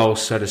 or your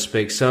goals, so to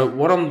speak. So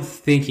what I'm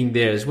thinking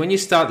there is when you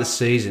start the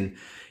season,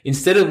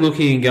 instead of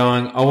looking and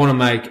going, I want to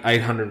make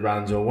 800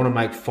 runs or I want to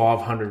make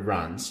 500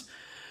 runs,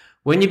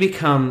 when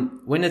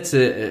it's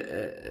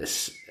a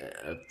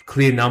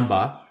clear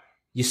number,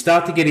 you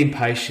start to get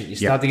impatient. You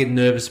start to get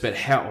nervous about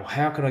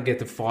how can I get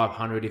to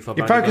 500 if I've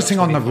You're focusing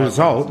on the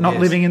result, not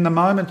living in the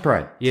moment,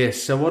 Brad.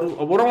 Yes. So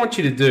what I want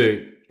you to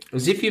do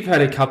is, if you've had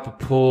a couple of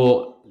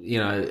poor,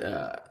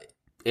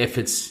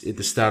 efforts at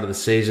the start of the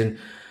season,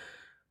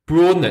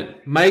 broaden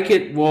it. Make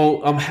it,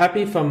 I'm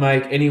happy if I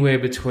make anywhere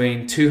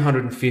between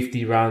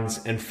 250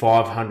 runs and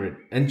 500.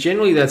 And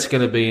generally that's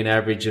going to be an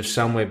average of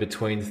somewhere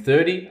between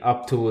 30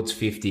 up towards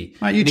 50.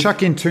 Mate, you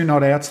chuck in 2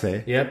 not outs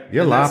there. Yep.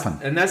 You're laughing.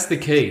 And that's the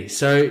key.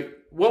 So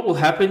what will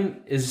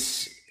happen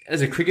is,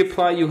 as a cricket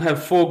player, you'll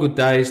have 4 good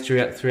days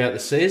throughout the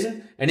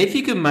season. And if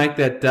you can make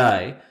that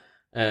day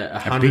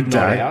 100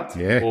 not out,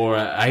 or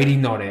 80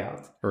 not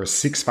out, or a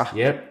 6-for.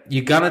 Yep.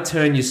 You're going to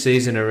turn your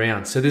season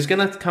around. So there's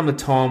going to come a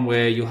time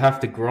where you'll have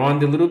to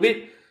grind a little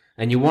bit,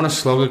 and you want to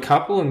slog a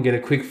couple and get a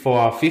quick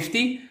fire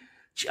 50.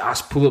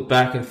 Just pull it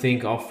back and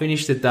think, I'll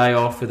finish the day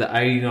off with the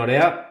 80 not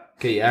out,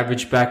 get your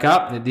average back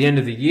up. And at the end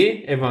of the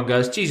year, everyone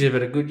goes, geez, you've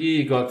had a good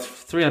year. You got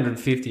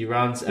 350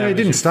 runs. Yeah, you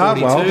didn't start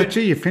 42. well, but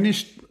gee, you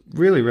finished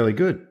really, really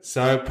good.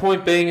 So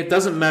point being, it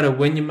doesn't matter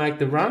when you make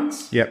the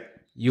runs. Yep.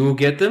 You will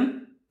get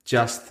them.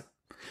 Just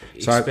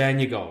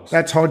expand your goals.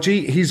 That's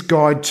Hodgie. His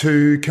guide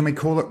to, can we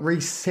call it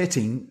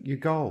resetting your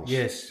goals?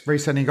 Yes.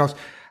 Resetting your goals.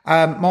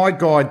 My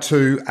guide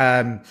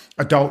to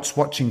adults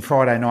watching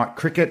Friday night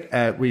cricket.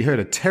 We heard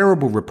a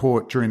terrible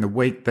report during the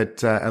week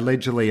that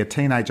allegedly a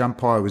teenage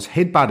umpire was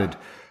headbutted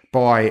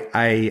by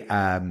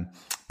a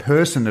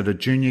person at a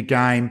junior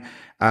game.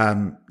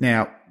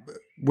 Now,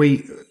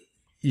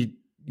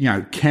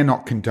 you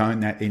cannot condone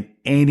that in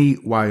any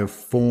way or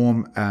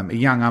form. A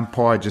young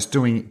umpire just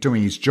doing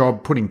his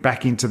job, putting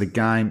back into the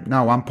game.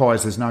 No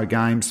umpires, there's no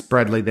games.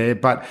 Bradley there.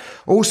 But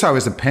also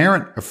as a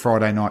parent of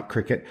Friday night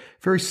cricket,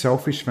 very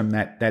selfish from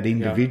that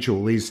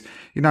individual is,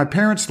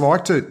 parents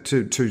like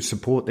to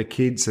support their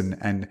kids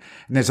and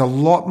there's a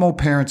lot more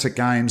parents at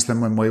games than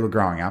when we were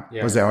growing up.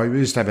 Yeah. We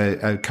used to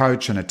have a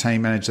coach and a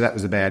team manager. That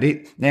was about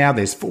it. Now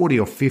there's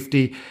 40 or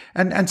 50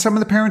 and some of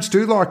the parents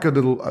do like a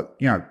little,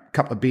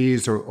 couple of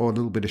beers or a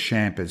little bit of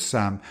champers.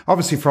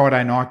 Obviously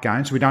Friday night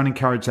games, we don't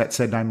encourage that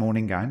Saturday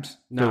morning games,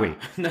 do we?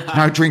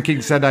 No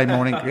drinking Saturday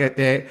morning.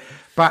 Yeah.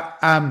 But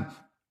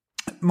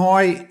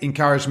My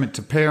encouragement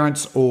to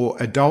parents or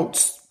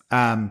adults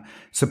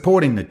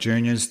supporting the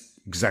juniors,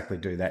 exactly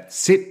do that.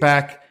 Sit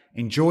back,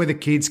 enjoy the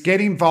kids,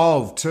 get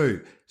involved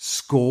too.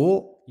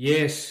 Score.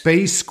 Yes.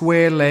 Be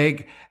square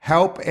leg.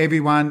 Help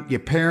everyone. Your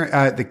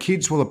parent, the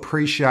kids will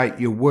appreciate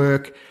your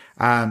work,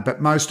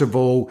 but most of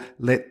all,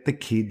 let the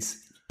kids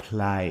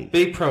play.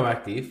 Be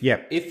proactive.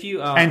 Yep. If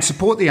you are, and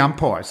support the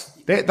umpires.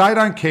 They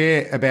don't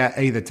care about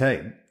either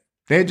team.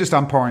 They're just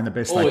umpiring the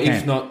best or they can.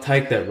 if not,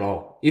 take that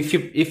role. If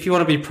you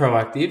want to be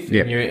proactive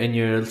Yep. and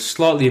you're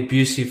slightly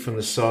abusive from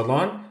the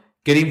sideline,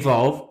 get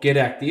involved, get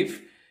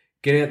active,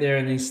 get out there,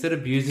 and instead of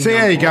abusing. See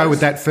how you go umpires, with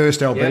that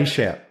first LB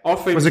shout.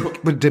 Offer Was him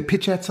it a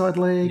pitch outside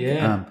leg?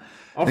 Yeah.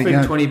 Offer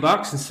him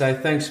 $20 and say,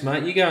 thanks,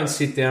 mate. You go and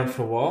sit down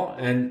for a while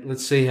and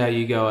let's see how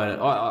you go at it.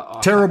 I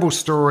Terrible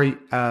story.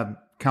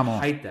 Come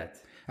on. hate that.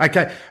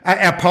 Okay.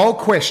 Our poll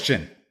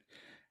question.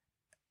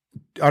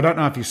 I don't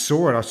know if you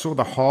saw it. I saw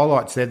the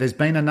highlights there. There's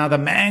been another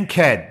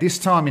Mankad, this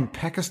time in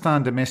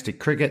Pakistan domestic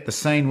cricket. The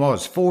scene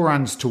was 4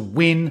 runs to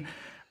win,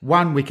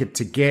 1 wicket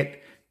to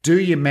get. Do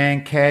your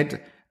Mankad.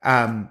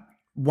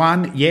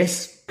 1,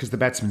 yes, because the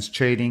batsman's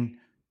cheating.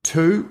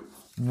 2,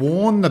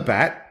 warn the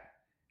bat.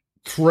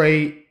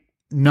 3,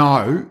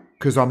 no,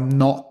 because I'm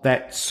not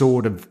that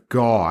sort of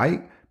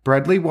guy.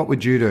 Bradley, what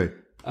would you do?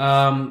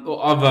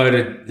 Well, I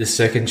voted the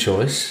second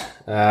choice.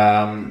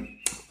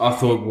 I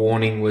thought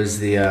warning was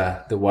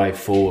the way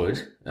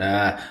forward.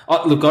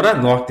 Look, I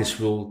don't like this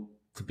rule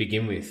to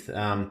begin with.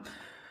 I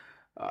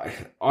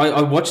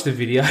watched the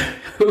video.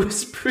 It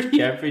was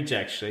pretty average,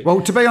 actually.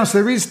 Well, to be honest,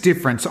 there is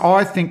difference.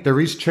 I think there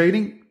is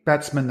cheating,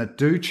 batsmen that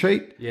do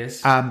cheat.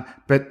 Yes.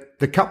 But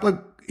the couple of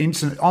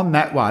incidents on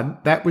that one,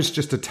 that was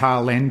just a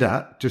tail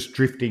ender just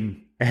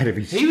drifting out of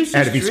his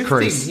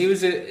crease. He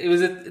was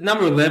a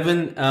number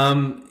 11.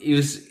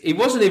 He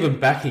wasn't even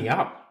backing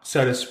up,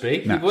 so to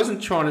speak. No. He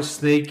wasn't trying to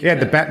sneak. He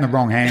had the bat in the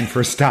wrong hand for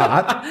a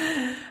start.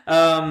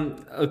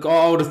 Look,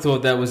 I would have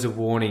thought that was a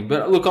warning.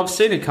 But look, I've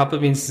seen a couple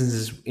of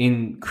instances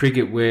in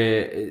cricket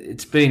where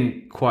it's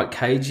been quite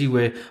cagey.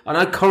 Where I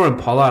know Corin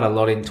Pollard a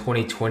lot in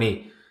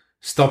 2020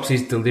 stops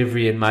his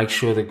delivery and makes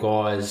sure the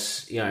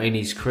guy's in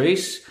his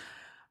crease.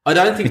 I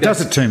don't think he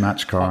does it too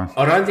much, Corin.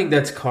 I don't think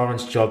that's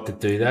Corin's job to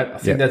do that. I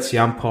think that's the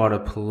umpire to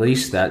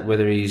police that,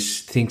 whether he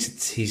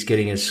thinks he's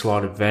getting a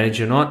slight advantage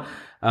or not.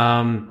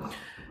 Our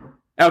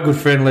good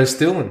friend Les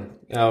Dillon,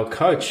 our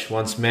coach,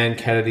 once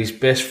man-catted his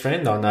best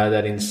friend. I know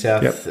that in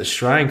South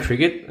Australian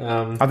cricket.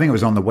 I think it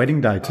was on the wedding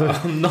day too.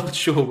 I'm not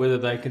sure whether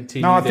they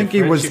continue. No, I think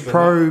he was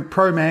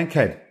pro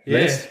man-cad.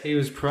 Yeah, Les. he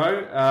was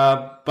pro.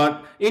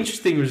 But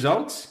interesting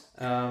results.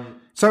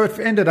 So it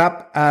ended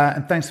up,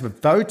 and thanks for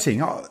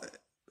voting.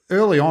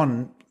 Early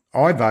on,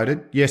 I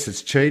voted, yes,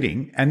 it's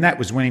cheating, and that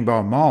was winning by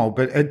a mile,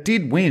 but it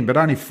did win, but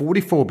only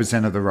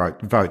 44% of the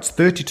votes.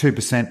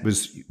 32%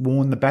 was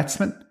warn the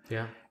batsman,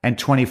 and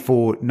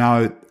 24%,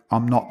 no,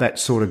 I'm not that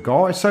sort of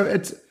guy. So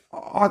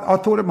I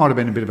thought it might have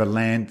been a bit of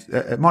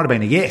it might have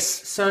been a yes.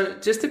 So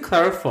just to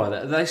clarify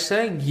that, are they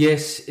saying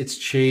yes, it's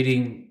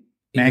cheating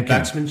in the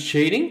batsman's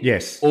cheating?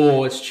 Yes.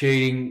 Or it's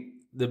cheating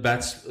the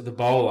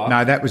bowler?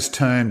 No, that was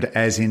termed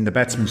as in the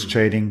batsman's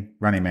cheating,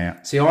 run him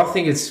out. See, I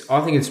think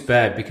it's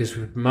bad because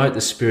we promote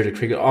the spirit of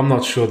cricket. I'm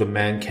not sure the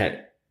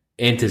Mankad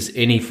enters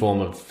any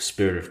form of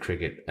spirit of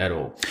cricket at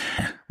all.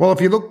 Well, if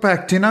you look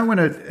back, do you know when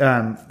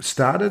it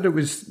started? It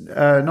was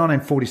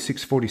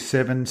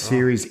 1946-47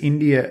 series,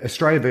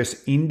 Australia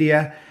versus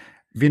India.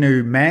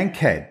 Vinoo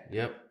Mankad,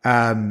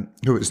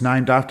 who it was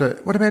named after.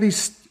 What about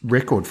his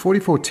record?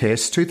 44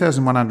 tests,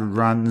 2,100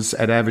 runs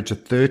at average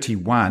of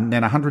 31,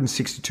 then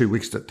 162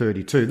 wickets at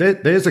 32.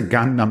 There's a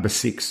gun number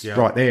 6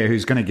 right there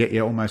who's going to get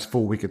you almost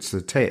 4 wickets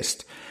to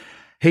test.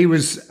 He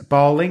was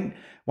bowling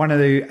one of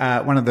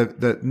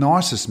the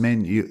nicest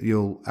men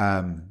you'll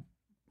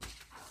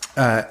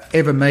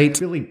ever meet.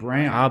 Billy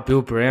Brown.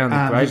 Bill Brown,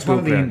 the great Bill Brown. One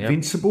of the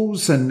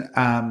Invincibles, and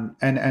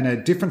a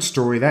different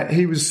story that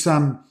he was.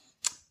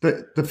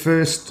 The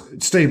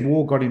first, Steve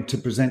Waugh got him to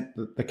present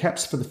the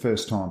caps for the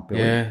first time,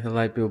 Billy. Yeah, the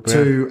late Bill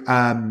Brown.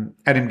 To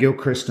Adam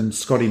Gilchrist and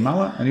Scotty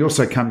Muller. And he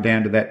also come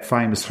down to that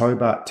famous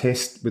Hobart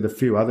test with a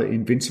few other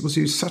Invincibles.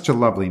 He was such a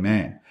lovely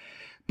man.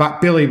 But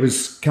Billy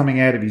was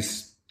coming out of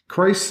his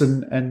crease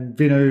and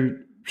Vinoo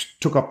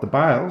took up the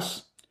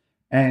bails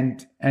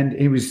and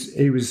he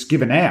was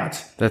given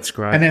out. That's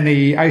great. And then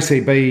the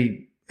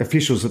ACB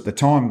officials at the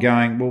time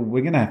going, well,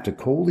 we're going to have to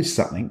call this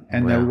something.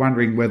 And they were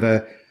wondering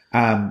whether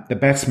the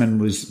batsman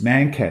was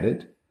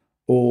man-catted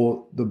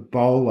or the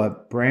bowler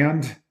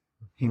browned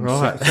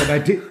himself. Right. So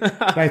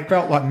they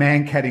felt like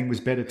man-catting was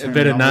better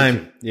terminology. A better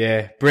name.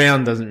 Yeah.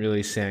 Brown doesn't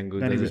really sound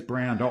good, Then does he was it?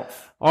 browned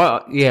off.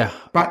 Yeah.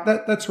 But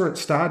that's where it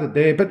started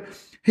there. But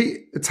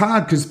it's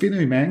hard because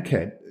Vinoo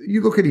Mankad,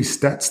 you look at his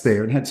stats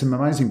there and had some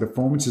amazing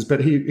performances,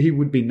 but he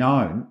would be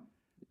known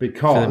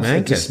because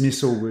the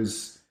dismissal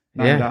was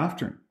named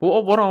after him.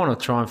 Well, what I want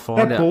to try and find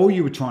out. That ball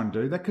you were trying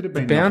to do, that could have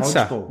been the bouncer.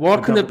 Hodge ball. Why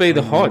couldn't it be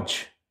the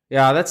Hodge?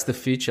 Yeah, that's the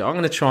future. I'm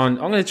going to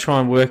try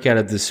and work out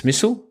a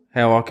dismissal,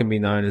 how I can be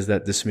known as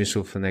that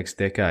dismissal for the next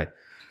decade.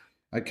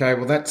 Okay,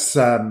 well that's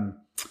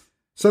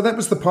So that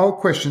was the poll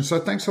question. So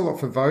thanks a lot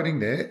for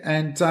voting there.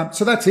 And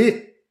so that's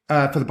it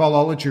for the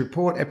Bowlology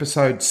Report,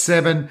 episode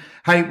 7.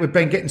 Hey, we've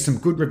been getting some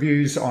good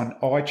reviews on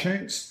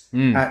iTunes,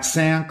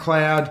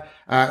 SoundCloud.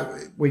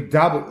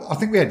 I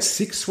think we had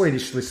 6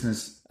 Swedish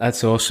listeners.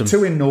 That's awesome.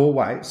 2 in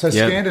Norway. So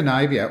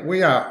Scandinavia,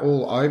 we are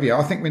all over here.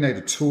 I think we need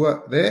a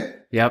tour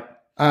there.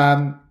 Yep.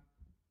 And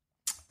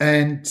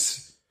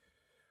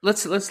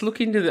let's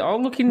look into the.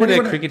 I'll look into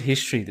their cricket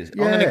history.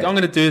 I'm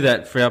going to do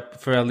that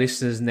for our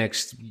listeners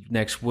next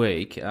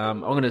week.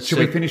 Should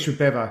we finish with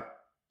Bevo?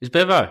 Is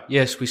Bevo?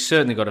 Yes, we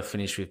certainly got to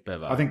finish with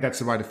Bevo. I think that's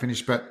the way to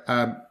finish. But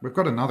we've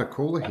got another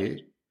caller here,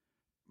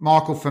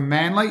 Michael from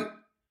Manly.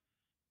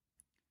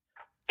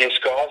 Yes,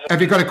 guys.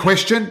 Have you got a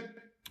question?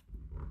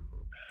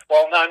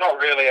 Well, no, not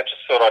really. I just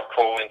thought I'd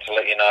call in to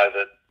let you know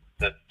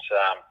that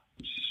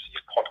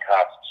your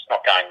podcast's not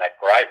going that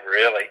great,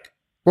 really.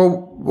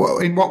 Well,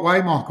 in what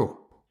way, Michael?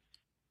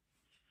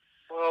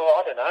 Well,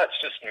 I don't know.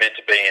 It's just meant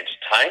to be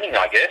entertaining,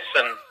 I guess,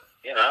 and,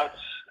 it's a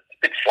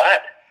bit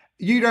flat.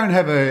 You don't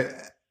have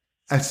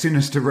a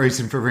sinister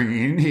reason for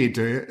ringing in here,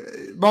 do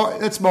you?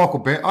 That's Michael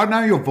Bevan. I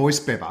know your voice,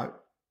 Bevo.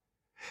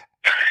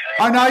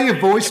 I know your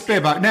voice,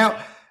 Bevo.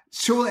 Now,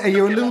 surely, are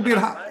you a little bit...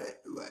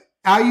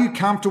 Are you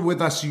comfortable with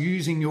us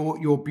using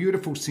your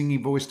beautiful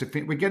singing voice to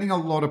fit? We're getting a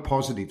lot of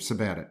positives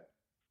about it.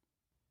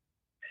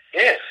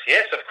 Yes,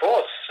 of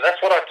course.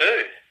 That's what I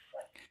do.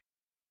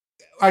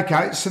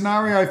 Okay,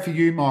 scenario for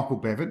you, Michael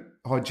Bevan,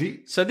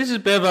 Hodgie. So this is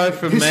Bevo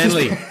from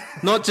Manly,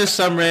 not just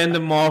some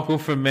random Michael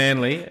from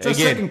Manly. It's our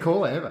second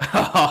caller ever.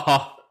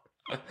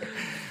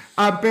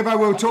 Bevo,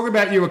 we were talking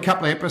about you a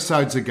couple of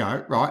episodes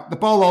ago, right? The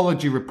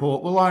Bowlology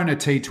Report will own a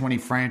T20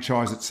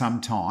 franchise at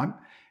some time.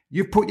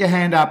 You've put your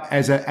hand up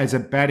as a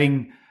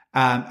batting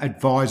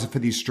advisor for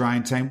the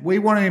Australian team. We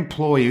want to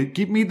employ you.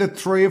 Give me the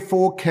 3 or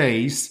 4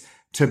 keys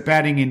to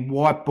batting in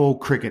white ball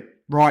cricket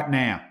right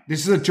now.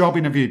 This is a job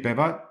interview,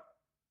 Bevo.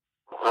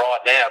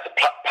 Right now, it's a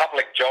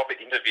public job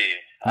interview.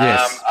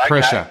 Yes, okay,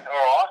 pressure.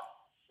 All right,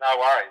 no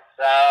worries.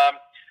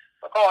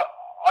 Look,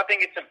 I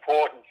think it's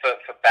important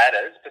for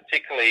batters,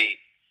 particularly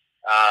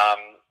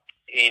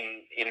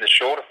in the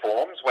shorter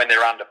forms when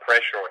they're under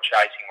pressure or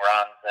chasing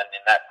runs and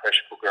in that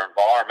pressure cooker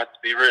environment, to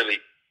be really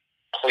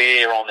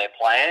clear on their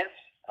plans.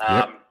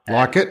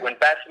 Like it. When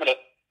batsmen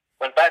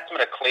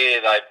are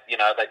clear,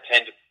 they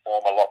tend to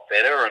perform a lot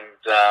better, and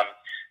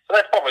so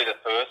that's probably the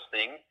first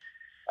thing.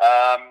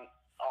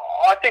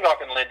 I think I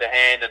can lend a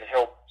hand and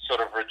help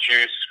sort of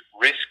reduce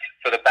risk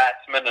for the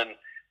batsmen and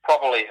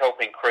probably help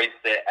increase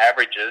their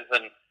averages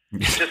and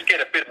just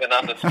get a bit of an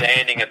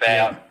understanding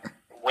about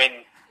when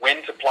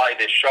to play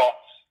their shots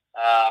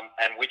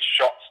and which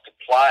shots to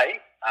play.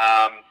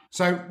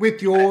 So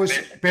with yours,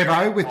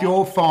 Bevo, with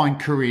your fine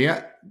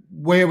career,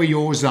 where were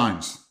your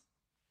zones?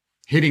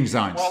 Hitting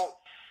zones? Well,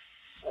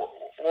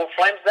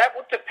 Flens, that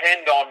would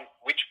depend on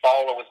which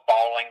bowler was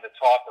bowling, the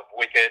type of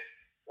wicket,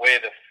 where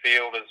the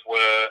fielders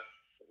were,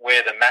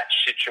 where the match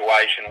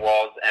situation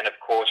was, and, of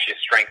course, your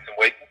strengths and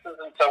weaknesses.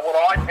 And so what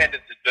I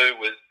tended to do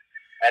was,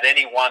 at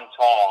any one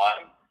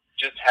time,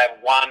 just have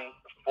one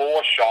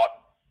 4-shot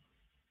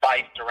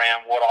based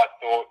around what I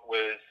thought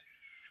was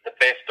the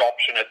best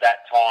option at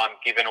that time,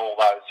 given all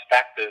those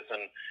factors,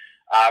 and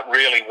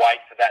really wait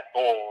for that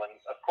ball. And,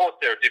 of course,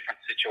 there are different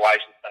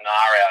situation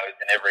scenarios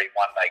in every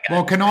one-day game.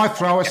 Well, can I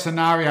throw a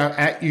scenario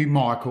at you,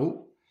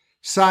 Michael?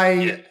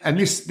 Say, and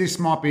this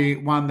might be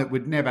one that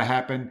would never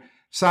happen,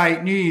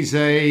 say New Year's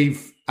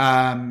Eve,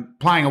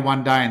 playing a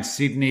one-day in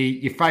Sydney,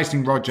 you're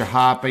facing Roger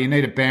Harper, you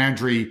need a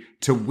boundary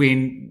to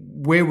win.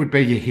 Where would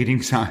be your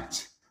hitting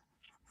zones?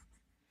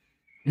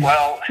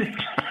 Well,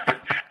 I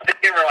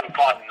think everyone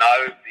kind of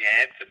knows the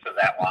answer to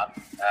that one.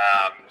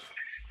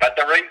 But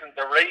the reason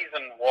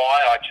why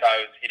I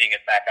chose hitting it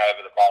back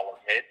over the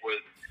bowler's head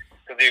was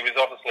because he was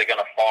obviously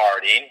going to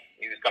fire it in.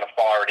 He was going to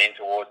fire it in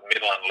towards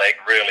middle and leg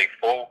really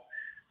full.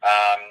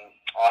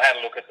 I had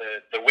a look at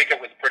the wicket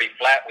was pretty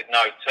flat with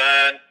no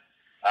turn,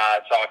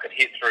 so I could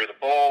hit through the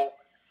ball.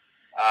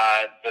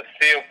 The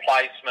field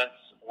placements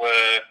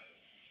were,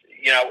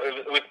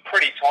 it was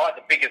pretty tight.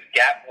 The biggest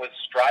gap was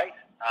straight.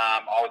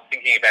 I was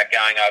thinking about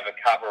going over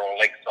cover or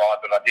leg side,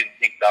 but I didn't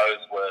think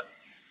those were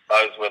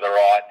the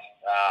right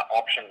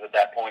options at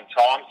that point in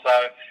time. So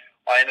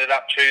I ended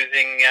up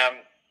choosing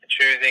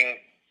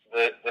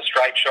the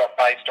straight shot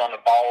based on the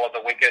bowl of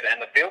the wicket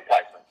and the field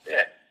placement.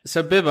 Yeah.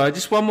 So, Bevo,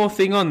 just one more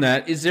thing on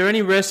that. Is there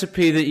any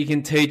recipe that you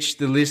can teach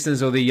the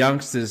listeners or the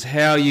youngsters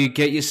how you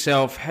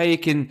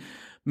can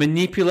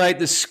manipulate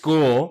the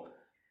score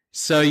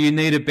so you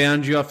need a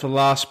boundary off the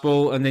last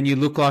ball and then you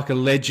look like a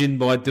legend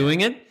by doing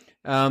it?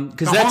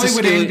 Because that's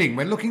Hollywood ending.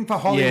 We're looking for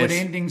Hollywood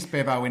endings,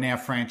 Bevo, in our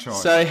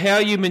franchise. So how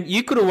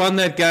you could have won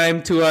that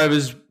game 2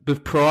 overs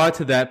prior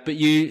to that, but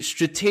you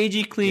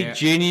strategically,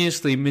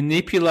 geniusly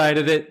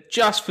manipulated it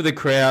just for the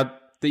crowd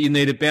that you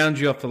need a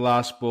boundary off the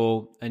last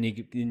ball and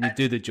you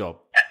do the job.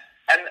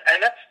 And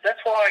that's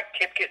why I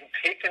kept getting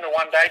picked in the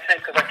one-day team,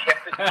 because I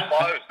kept it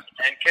close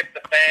and kept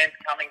the fans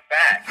coming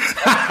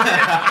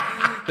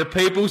back. The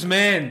people's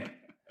man.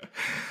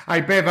 Hey,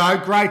 Bevo,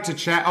 great to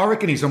chat. I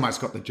reckon he's almost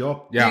got the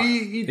job. Yeah,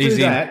 You do he's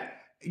that.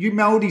 You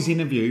meld his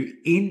interview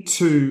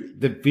into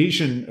the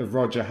vision of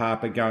Roger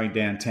Harper going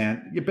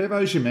downtown.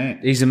 Bevo's your man.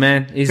 He's a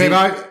man.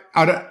 Bevo,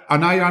 I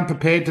know you're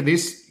unprepared to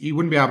this. You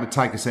wouldn't be able to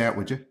take us out,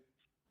 would you?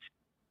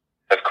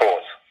 Of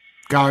course.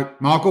 Go.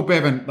 Michael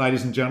Bevan,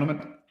 ladies and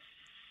gentlemen.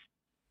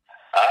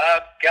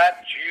 I've got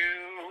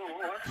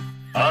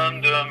you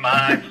under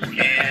my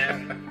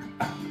skin.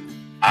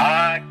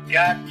 I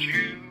got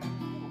you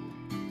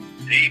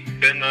deep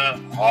in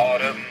the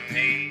heart of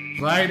me.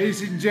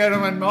 Ladies and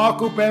gentlemen,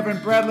 Michael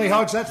Bevan, Bradley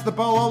Hodge, that's the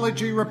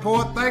Bowlology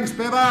Report. Thanks,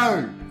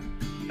 Bevo.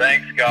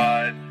 Thanks,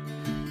 guys.